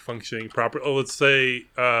not functioning properly. Oh, let's say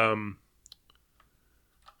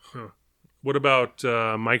what about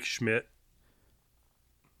Mike Schmidt?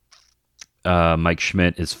 Mike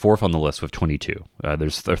Schmidt is 4th on the list with 22.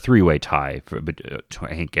 There's a 3-way tie for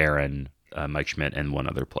Hank Aaron, Mike Schmidt, and one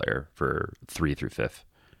other player for 3 through 5th.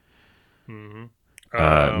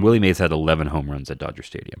 Mm-hmm. Willie Mays had 11 home runs at Dodger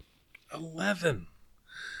Stadium. 11.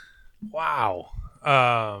 Wow.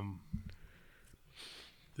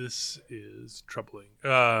 This is troubling.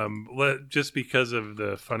 Just because of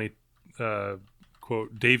the funny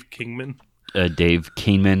quote, Dave Kingman. Dave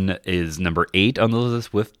Kingman is number 8 on the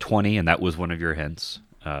list with 20, and that was one of your hints.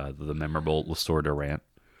 The memorable Lessor Durant.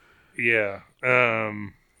 Yeah.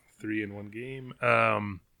 3 in 1 game. I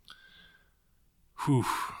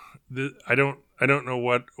don't know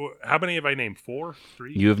what. How many have I named? 4?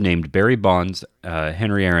 3? You have named Barry Bonds,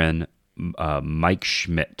 Henry Aaron, Mike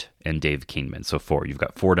Schmidt, and Dave Kingman. So 4. You've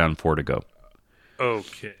got 4 down, 4 to go.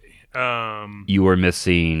 Okay. You are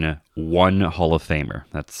missing 1 Hall of Famer.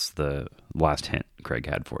 That's the last hint Craig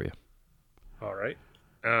had for you. All right.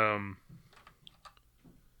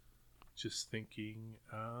 Just thinking.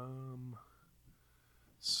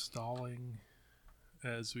 Stalling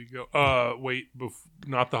as we go. Wait,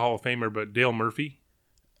 not the Hall of Famer, but Dale Murphy.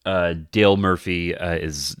 Dale Murphy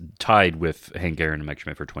is tied with Hank Aaron and Mike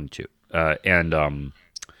Schmidt for 22. And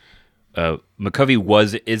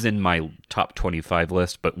McCovey is in my top 25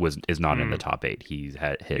 list, but is not in the top 8. He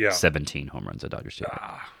had hit 17 home runs at Dodger Stadium.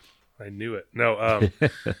 I knew it. No,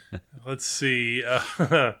 let's see.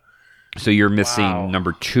 So you're missing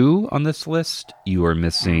number 2 on this list. You are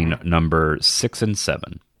missing number 6 and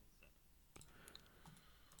 7.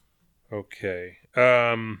 Okay.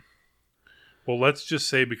 Well, let's just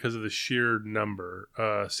say because of the sheer number,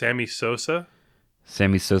 Sammy Sosa.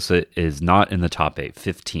 Sammy Sosa is not in the top 8,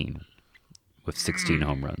 15 with 16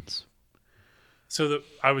 home runs. So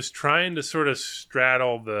I was trying to sort of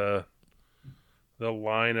straddle the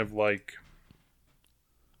line of like,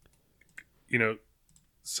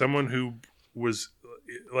 someone who was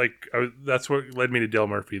like, that's what led me to Dale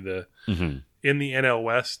Murphy. In the NL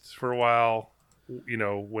West for a while,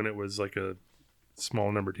 when it was like a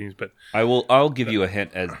small number of teams. But I'll give you a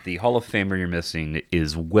hint, as the Hall of Famer you're missing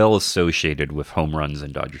is well associated with home runs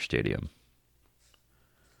in Dodger Stadium.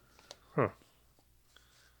 Huh.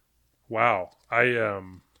 Wow.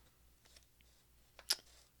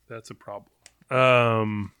 That's a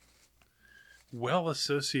problem. Well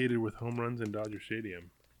associated with home runs in Dodger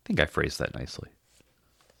Stadium. I think I phrased that nicely.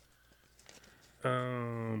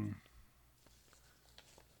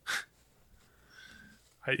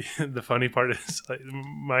 The funny part is I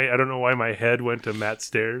don't know why my head went to Matt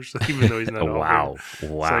Stairs, even though he's not. Wow. It's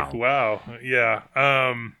like, wow, yeah.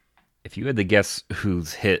 If you had to guess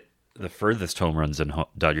who's hit the furthest home runs in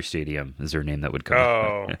Dodger Stadium, is there a name that would come?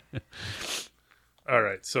 Oh, all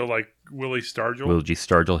right. So like Willie Stargell. Willie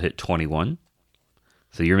Stargell hit 21.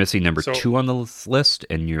 So you're missing number 2 on the list,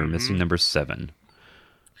 and you're missing number 7.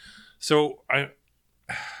 So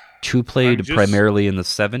 2 played primarily in the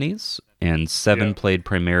 70s, and 7 played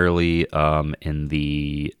primarily in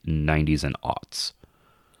the 90s and aughts.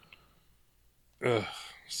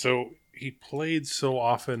 So he played so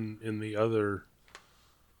often in the other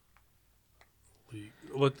league.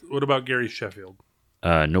 What about Gary Sheffield?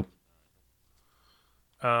 Nope.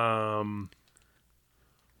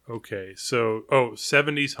 Okay, so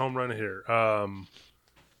 70s home run hitter.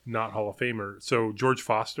 Not Hall of Famer. So George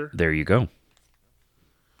Foster. There you go.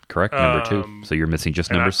 Correct, number 2. So you're missing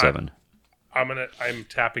just number 7. I'm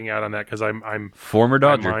tapping out on that because I'm former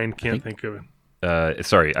Dodger. My mind can't think of it.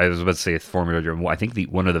 Sorry, I was about to say former Dodger. I think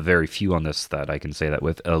one of the very few on this that I can say that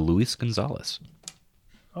with, Luis Gonzalez.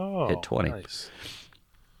 Hit 20. Nice.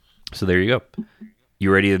 So there you go.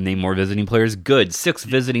 You ready to name more visiting players? Good. 6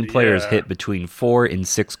 visiting players hit between 4 and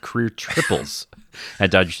 6 career triples at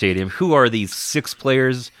Dodger Stadium. Who are these 6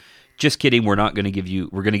 players? Just kidding. We're going to give you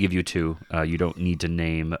 2. You don't need to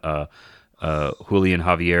name Julian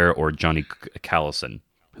Javier or Johnny Callison,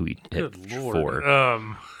 who he hit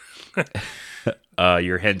 4.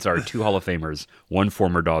 Your hints are 2 Hall of Famers, 1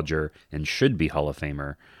 former Dodger and should be Hall of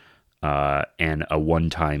Famer, and a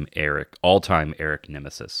one-time all-time Eric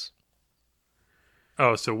nemesis.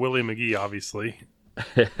 Oh, so Willie McGee, obviously.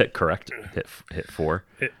 Correct. Hit 4.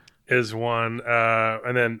 It is 1.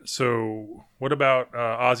 And then, so what about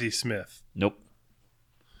Ozzie Smith? Nope.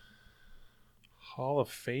 Hall of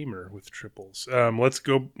Famer with triples. Let's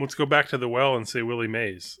go back to the well and say Willie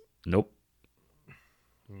Mays. Nope.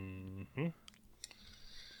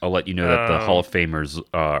 I'll let you know that the Hall of Famers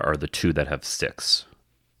are the 2 that have 6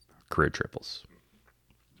 career triples.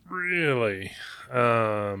 Really?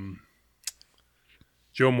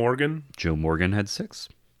 Joe Morgan? Joe Morgan had 6.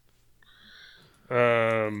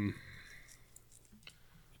 Good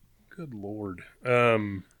Lord.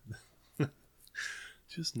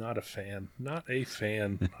 Just not a fan. Not a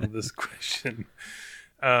fan of this question.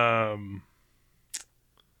 Yeah.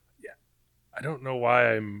 I don't know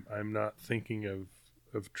why I'm not thinking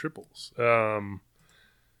of triples.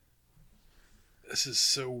 This is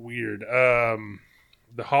so weird.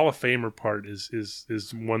 The Hall of Famer part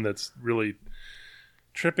is one that's really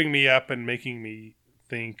tripping me up and making me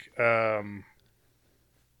think.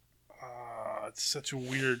 It's such a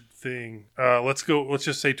weird thing. Let's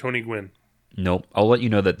just say Tony Gwynn. Nope. I'll let you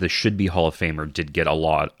know that the should-be Hall of Famer did get a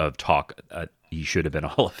lot of talk. He should have been a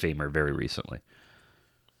Hall of Famer very recently.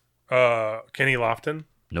 Kenny Lofton?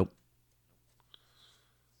 Nope.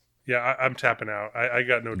 Yeah, I'm tapping out. I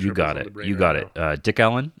got no. You got it. You got it. Dick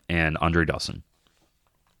Allen and Andre Dawson.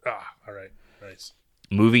 All right. Nice.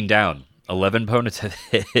 Moving down. 11 opponents have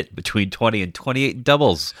hit between 20 and 28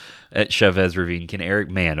 doubles at Chavez Ravine. Can Eric,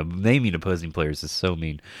 naming opposing players is so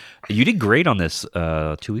mean. You did great on this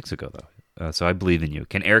 2 weeks ago, though. So I believe in you.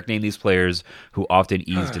 Can Eric name these players who often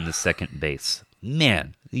eased in the second base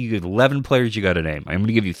Man, you have 11 players you got to name. I'm going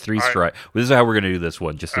to give you 3 All right. strikes. This is how we're going to do this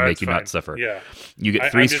one, just to make That's you fine. not suffer. Yeah. You get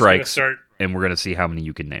I'm 3 just gonna strikes, start. and we're going to see how many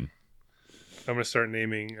you can name. I'm gonna start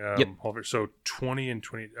naming. Yep. So 20 and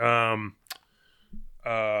 20.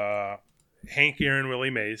 Hank Aaron,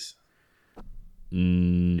 Willie Mays.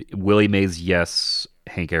 Willie Mays, yes.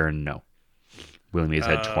 Hank Aaron, no. Willie Mays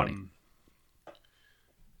had 20.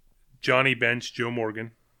 Johnny Bench, Joe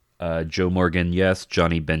Morgan. Joe Morgan, yes.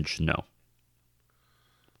 Johnny Bench, no.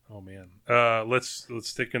 Oh man. Let's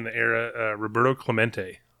stick in the era. Roberto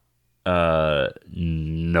Clemente.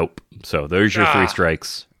 Nope. So there's your 3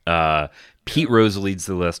 strikes. Pete Rose leads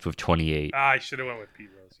the list with 28. I should have went with Pete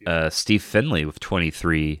Rose. Yeah. Steve Finley with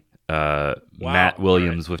 23. Matt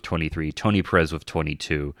Williams with 23. Tony Perez with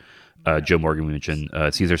 22. Joe Morgan we mentioned.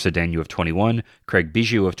 Cesar Cedeno with 21. Craig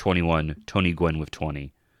Biggio with 21. Tony Gwynn with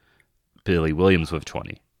 20. Billy Williams with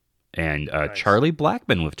 20. And Nice. Charlie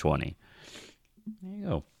Blackmon with 20. There you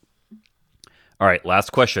go. All right,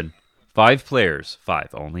 last question. 5 players,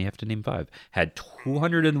 5, only have to name 5, had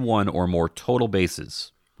 201 or more total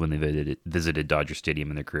bases when they visited Dodger Stadium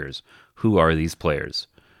in their careers. Who are these players?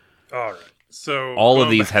 All right. So All of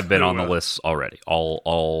going these back have been to, on the list already.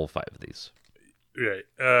 All 5 of these. Right.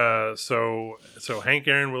 So Hank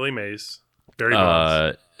Aaron, Willie Mays, Barry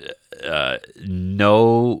Bonds.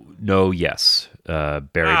 No, yes.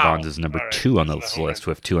 Barry Bonds is number All right. 2 on So this hold list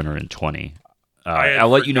with 220. I had I'll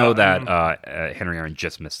let you know forgotten- that Henry Aaron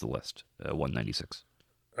just missed the list, 196.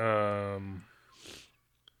 I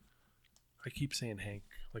keep saying Hank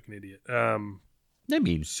like an idiot. I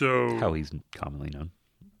mean, So how he's commonly known.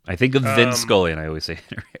 I think of Vince Scully, and I always say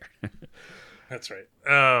Henry Aaron. that's right.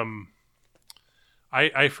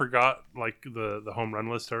 I forgot like the home run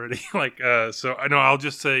list already. So I know I'll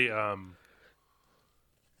just say.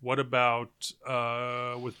 What about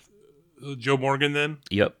with Joe Morgan then?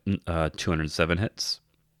 Yep, 207 hits.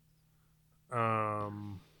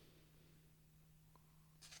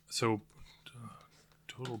 So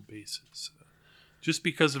total bases. Just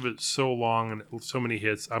because of it's so long and so many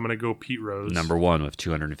hits, I'm gonna go Pete Rose. Number 1 with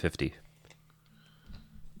 250.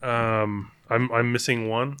 I'm missing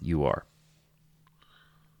one. You are.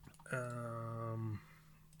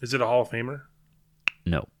 Is it a Hall of Famer?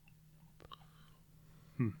 No.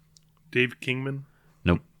 Dave Kingman?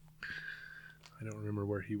 Nope. I don't remember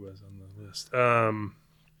where he was on the list.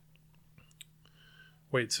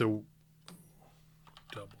 Wait, so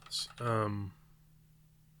doubles.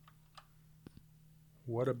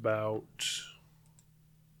 What about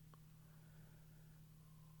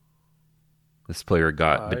This player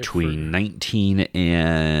got I between 19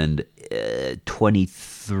 and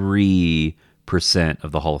 23%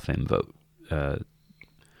 of the Hall of Fame vote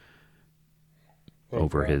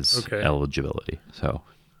over wow. his Okay. eligibility. So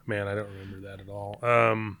Man, I don't remember that at all.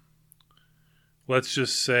 Let's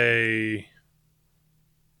just say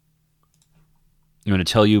I'm going to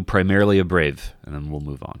tell you primarily a Brave, and then we'll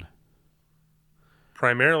move on.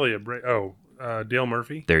 primarily Dale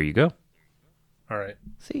Murphy. There you go. All right.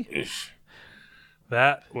 See,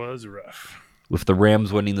 That was rough. with the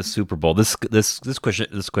Rams winning the Super Bowl, this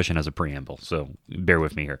question has a preamble, so bear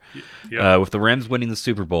with me here. Yeah. With the Rams winning the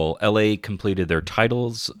Super Bowl, LA completed their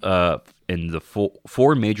titles in the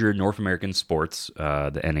 4 major North American sports: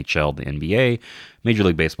 the NHL, the NBA, Major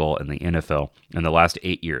League Baseball, and the NFL in the last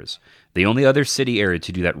 8 years. The only other city area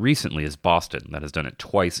to do that recently is Boston, that has done it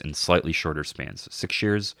twice in slightly shorter spans: 6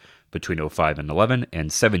 years between 05 and 11,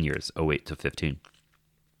 and 7 years, 08 to 15.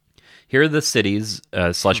 Here are the cities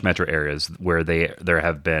 / metro areas where there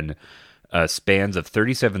have been spans of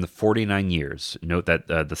 37 to 49 years. Note that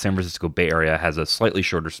the San Francisco Bay Area has a slightly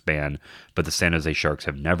shorter span, but the San Jose Sharks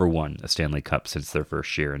have never won a Stanley Cup since their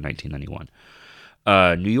first year in 1991.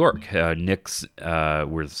 New York, Knicks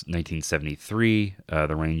was 1973,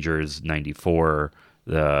 the Rangers 94,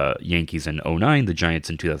 the Yankees in 09, the Giants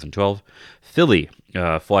in 2012. Philly,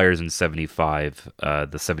 Flyers in 75,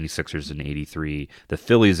 the 76ers in 83, the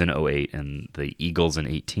Phillies in 08, and the Eagles in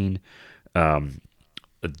 18.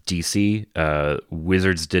 DC,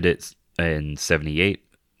 Wizards did it in 78.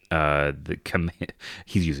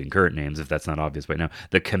 He's using current names if that's not obvious by now.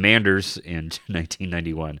 The Commanders in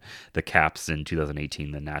 1991, the Caps in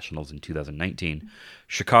 2018, the Nationals in 2019.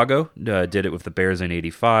 Chicago did it with the Bears in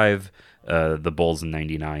 85, the Bulls in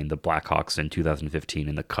 99, the Blackhawks in 2015,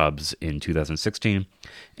 and the Cubs in 2016.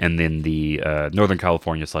 And then the Northern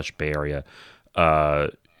California / Bay Area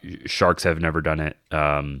Sharks have never done it.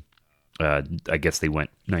 I guess they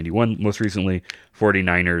went 91 most recently.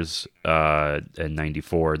 49ers in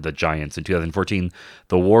 94. The Giants in 2014.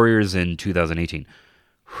 The Warriors in 2018.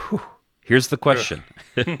 Whew. Here's the question.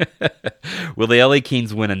 Will the LA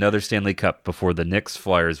Kings win another Stanley Cup before the Knicks,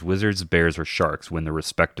 Flyers, Wizards, Bears, or Sharks win their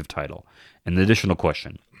respective title? And the additional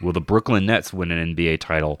question, will the Brooklyn Nets win an NBA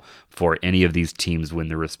title before any of these teams win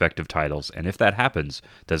their respective titles? And if that happens,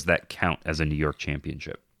 does that count as a New York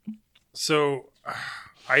championship? So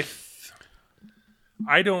I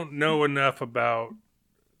don't know enough about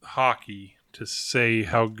hockey to say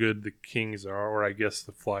how good the Kings are, or I guess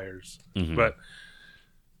the Flyers. But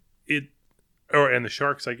and the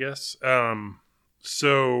Sharks, I guess.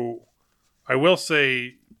 So I will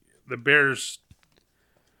say the Bears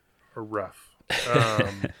are rough.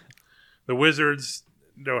 The Wizards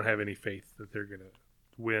don't have any faith that they're going to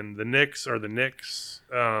win. The Knicks are the Knicks.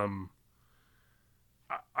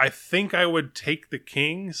 I think I would take the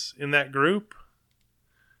Kings in that group,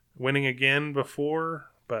 winning again before,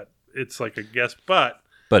 but it's like a guess. But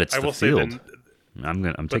it's I the will field. say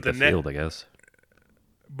I'm taking the field, I guess.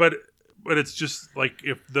 But it's just like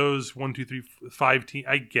if those 1, 2, 3, 5 teams,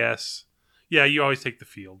 I guess. Yeah, you always take the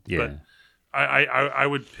field. Yeah. But I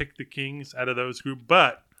would pick the Kings out of those group.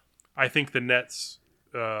 But I think the Nets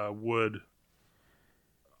would.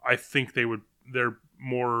 I think they would. They're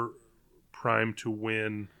more primed to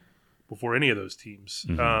win before any of those teams.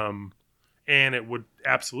 And it would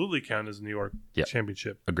absolutely count as a New York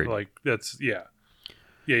championship. Agreed. Like that's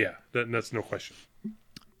that's no question.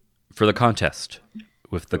 For the contest,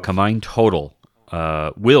 with the combined total,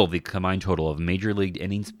 will the combined total of Major League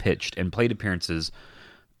innings pitched and plate appearances,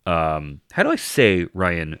 how do I say,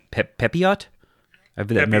 Ryan, Pepiot? I've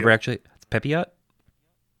never actually, it's Pepiot?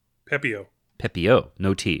 Pepio,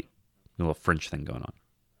 no T. A little French thing going on.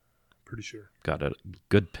 Pretty sure. Got it.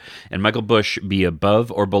 Good. And Michael Busch be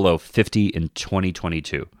above or below 50 in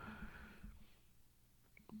 2022?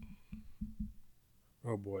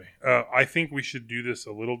 Oh, boy. I think we should do this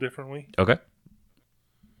a little differently. Okay.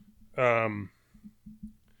 I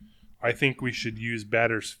think we should use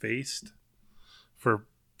batters faced for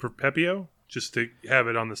Pepio, just to have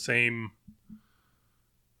it on the same.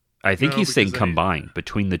 I think he's saying combined,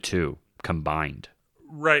 between the two, combined.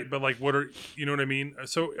 Right, but like, what are, you know what I mean?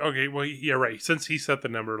 So, okay, well, yeah, right. Since he set the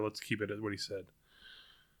number, let's keep it at what he said.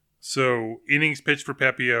 So, innings pitched for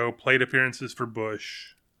Pepio, plate appearances for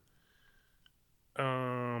Busch.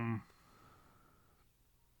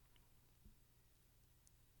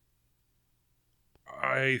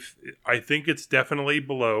 I think it's definitely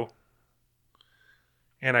below,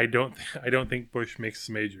 and I don't think Busch makes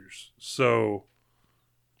the majors. So,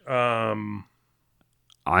 I'm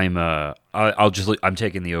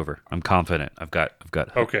taking the over. I'm confident. I've got.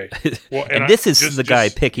 Okay. Well, and this is the guy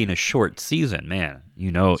picking a short season, man.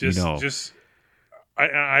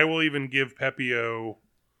 I will even give Pepio.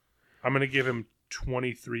 I'm going to give him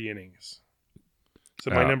 23 innings.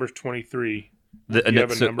 So my number's 23.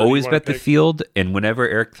 So always bet the field, and whenever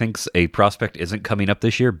Eric thinks a prospect isn't coming up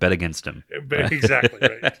this year, bet against him. Exactly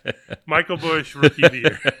right. Michael Busch, rookie of the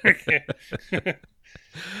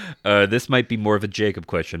year. This might be more of a Jacob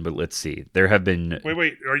question, but let's see. There have been.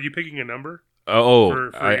 Wait. Are you picking a number?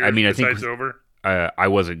 I think over. I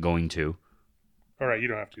wasn't going to. All right, you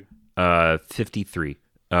don't have to. 53.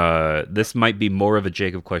 This might be more of a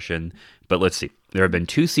Jacob question, but let's see. There have been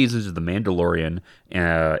 2 seasons of The Mandalorian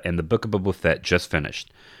and The Book of Boba Fett just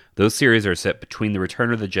finished. Those series are set between The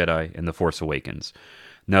Return of the Jedi and The Force Awakens.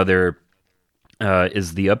 Now there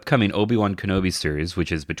is the upcoming Obi-Wan Kenobi series,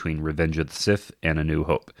 which is between Revenge of the Sith and A New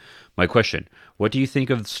Hope. My question, what do you think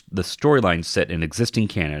of the storyline set in existing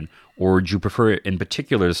canon, or would you prefer in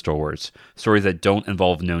particular Star Wars, stories that don't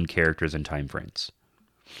involve known characters and time frames?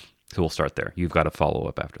 So we'll start there. You've got a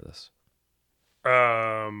follow-up after this.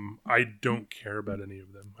 I don't care about any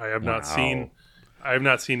of them. I have not seen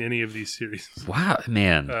any of these series. Wow,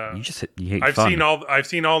 man, you hate fun. I've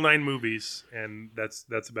seen all 9 movies, and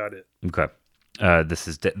that's about it. Okay. This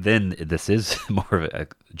is more of a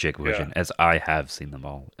Jacob question, as I have seen them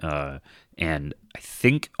all, and I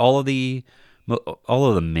think all of the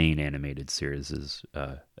main animated series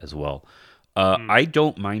as well. I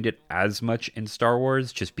don't mind it as much in Star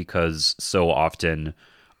Wars, just because so often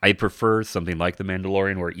I prefer something like The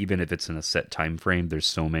Mandalorian, where even if it's in a set time frame, there's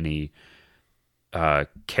so many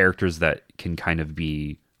characters that can kind of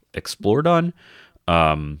be explored on.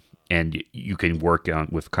 And you can work on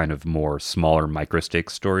with kind of more smaller micro-stake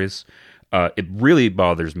stories. It really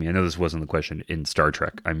bothers me. I know this wasn't the question in Star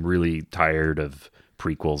Trek. I'm really tired of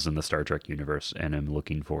prequels in the Star Trek universe, and I'm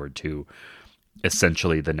looking forward to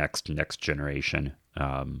essentially the next generation.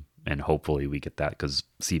 And hopefully we get that, because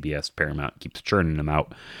CBS, Paramount keeps churning them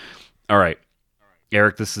out. All right.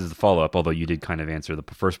 Eric, this is the follow-up, although you did kind of answer the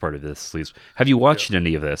first part of this, Sleeves. Have you watched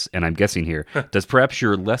any of this? And I'm guessing here, does perhaps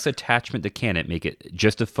your less attachment to canon make it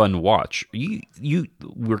just a fun watch?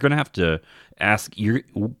 We're going to have to ask,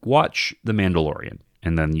 watch The Mandalorian,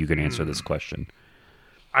 and then you can answer this question.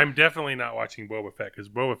 I'm definitely not watching Boba Fett, because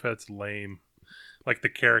Boba Fett's lame. Like, the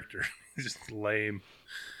character is just lame.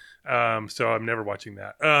 So I'm never watching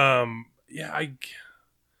that.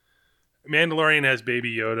 Mandalorian has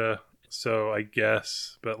Baby Yoda, so I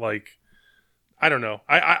guess, but like, I don't know.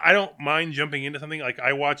 I don't mind jumping into something. Like,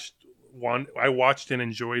 I watched and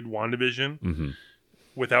enjoyed WandaVision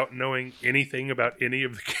without knowing anything about any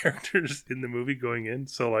of the characters in the movie going in.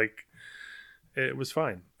 So like, it was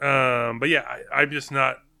fine. But yeah, I'm just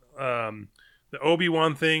not the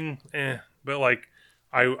Obi-Wan thing. But like,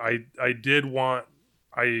 I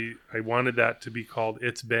wanted that to be called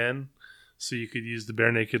It's Ben. So you could use the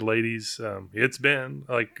Bare Naked Ladies, It's Ben,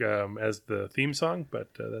 as the theme song, but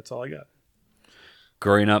that's all I got.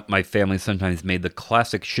 Growing up, my family sometimes made the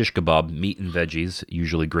classic shish kebab, meat and veggies,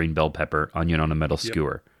 usually green bell pepper, onion on a metal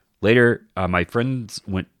skewer. Later, my friends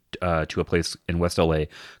went to a place in West LA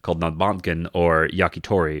called Nabankan or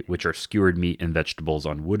Yakitori, which are skewered meat and vegetables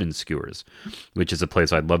on wooden skewers, which is a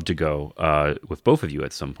place I'd love to go with both of you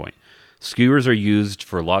at some point. Skewers are used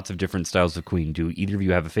for lots of different styles of cooking. Do either of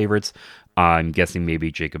you have favorites? I'm guessing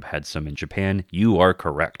maybe Jacob had some in Japan. You are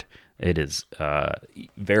correct. It is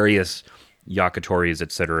various yakitoris,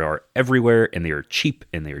 etc., are everywhere, and they are cheap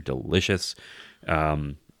and they are delicious.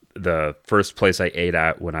 The first place I ate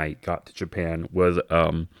at when I got to Japan was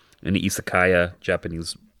an izakaya,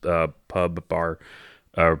 Japanese pub bar,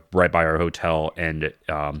 right by our hotel, and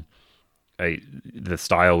the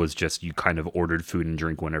style was just you kind of ordered food and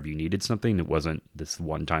drink whenever you needed something. It wasn't this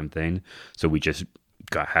one-time thing. So we just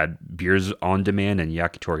had beers on demand and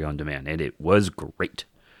yakitori on demand, and it was great.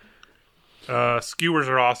 Skewers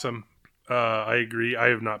are awesome. I agree. I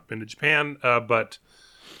have not been to Japan, but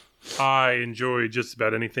I enjoy just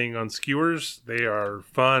about anything on skewers. They are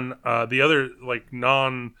fun. The other like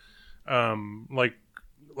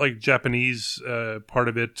Japanese part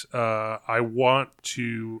of it,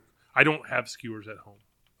 I don't have skewers at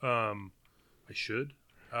home. I should.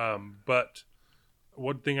 But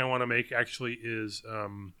one thing I want to make actually is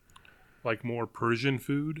like more Persian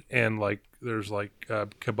food, and like there's like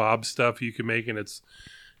kebab stuff you can make, and it's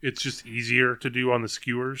just easier to do on the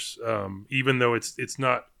skewers. Even though it's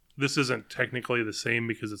not, this isn't technically the same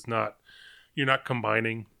because you're not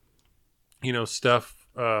combining, stuff.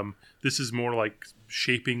 This is more like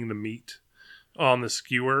shaping the meat on the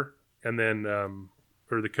skewer and then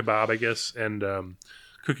or the kebab, I guess, and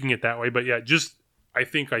cooking it that way. But yeah, I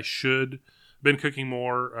think I should been cooking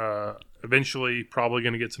more. Eventually, probably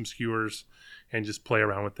going to get some skewers and just play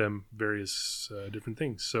around with them, various different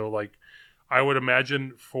things. So like, I would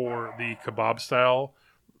imagine for the kebab style,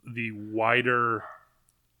 the wider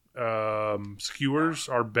skewers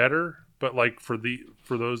are better. But like for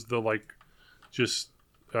those the like just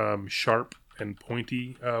sharp and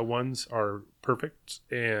pointy ones are perfect.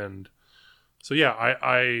 And so yeah,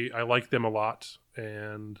 I like them a lot,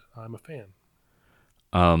 and I'm a fan.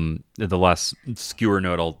 The last skewer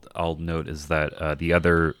note I'll note is that the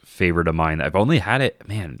other favorite of mine, I've only had it,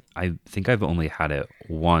 I think I've only had it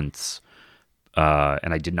once,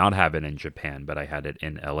 and I did not have it in Japan, but I had it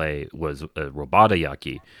in LA, was robata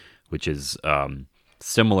yaki, which is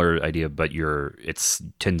similar idea, but it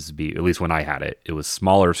tends to be, at least when I had it, it was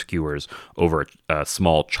smaller skewers over a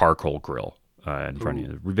small charcoal grill in front of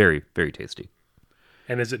you. Very, very tasty.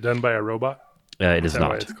 And is it done by a robot? It is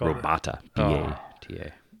not. Robata.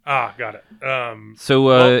 B-A-T-A. Ah, got it.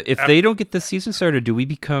 If they don't get this season started, do we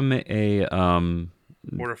become a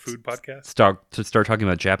or a food podcast? Start talking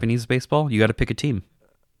about Japanese baseball? You got to pick a team.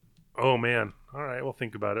 Oh man! All right, we'll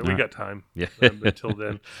think about it. We got time. Yeah. Until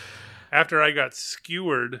then, after I got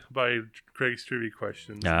skewered by Craig's trivia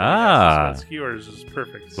questions, skewers is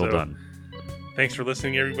perfect. Well done. Thanks for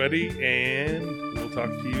listening, everybody, and we'll talk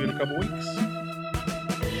to you in a couple weeks.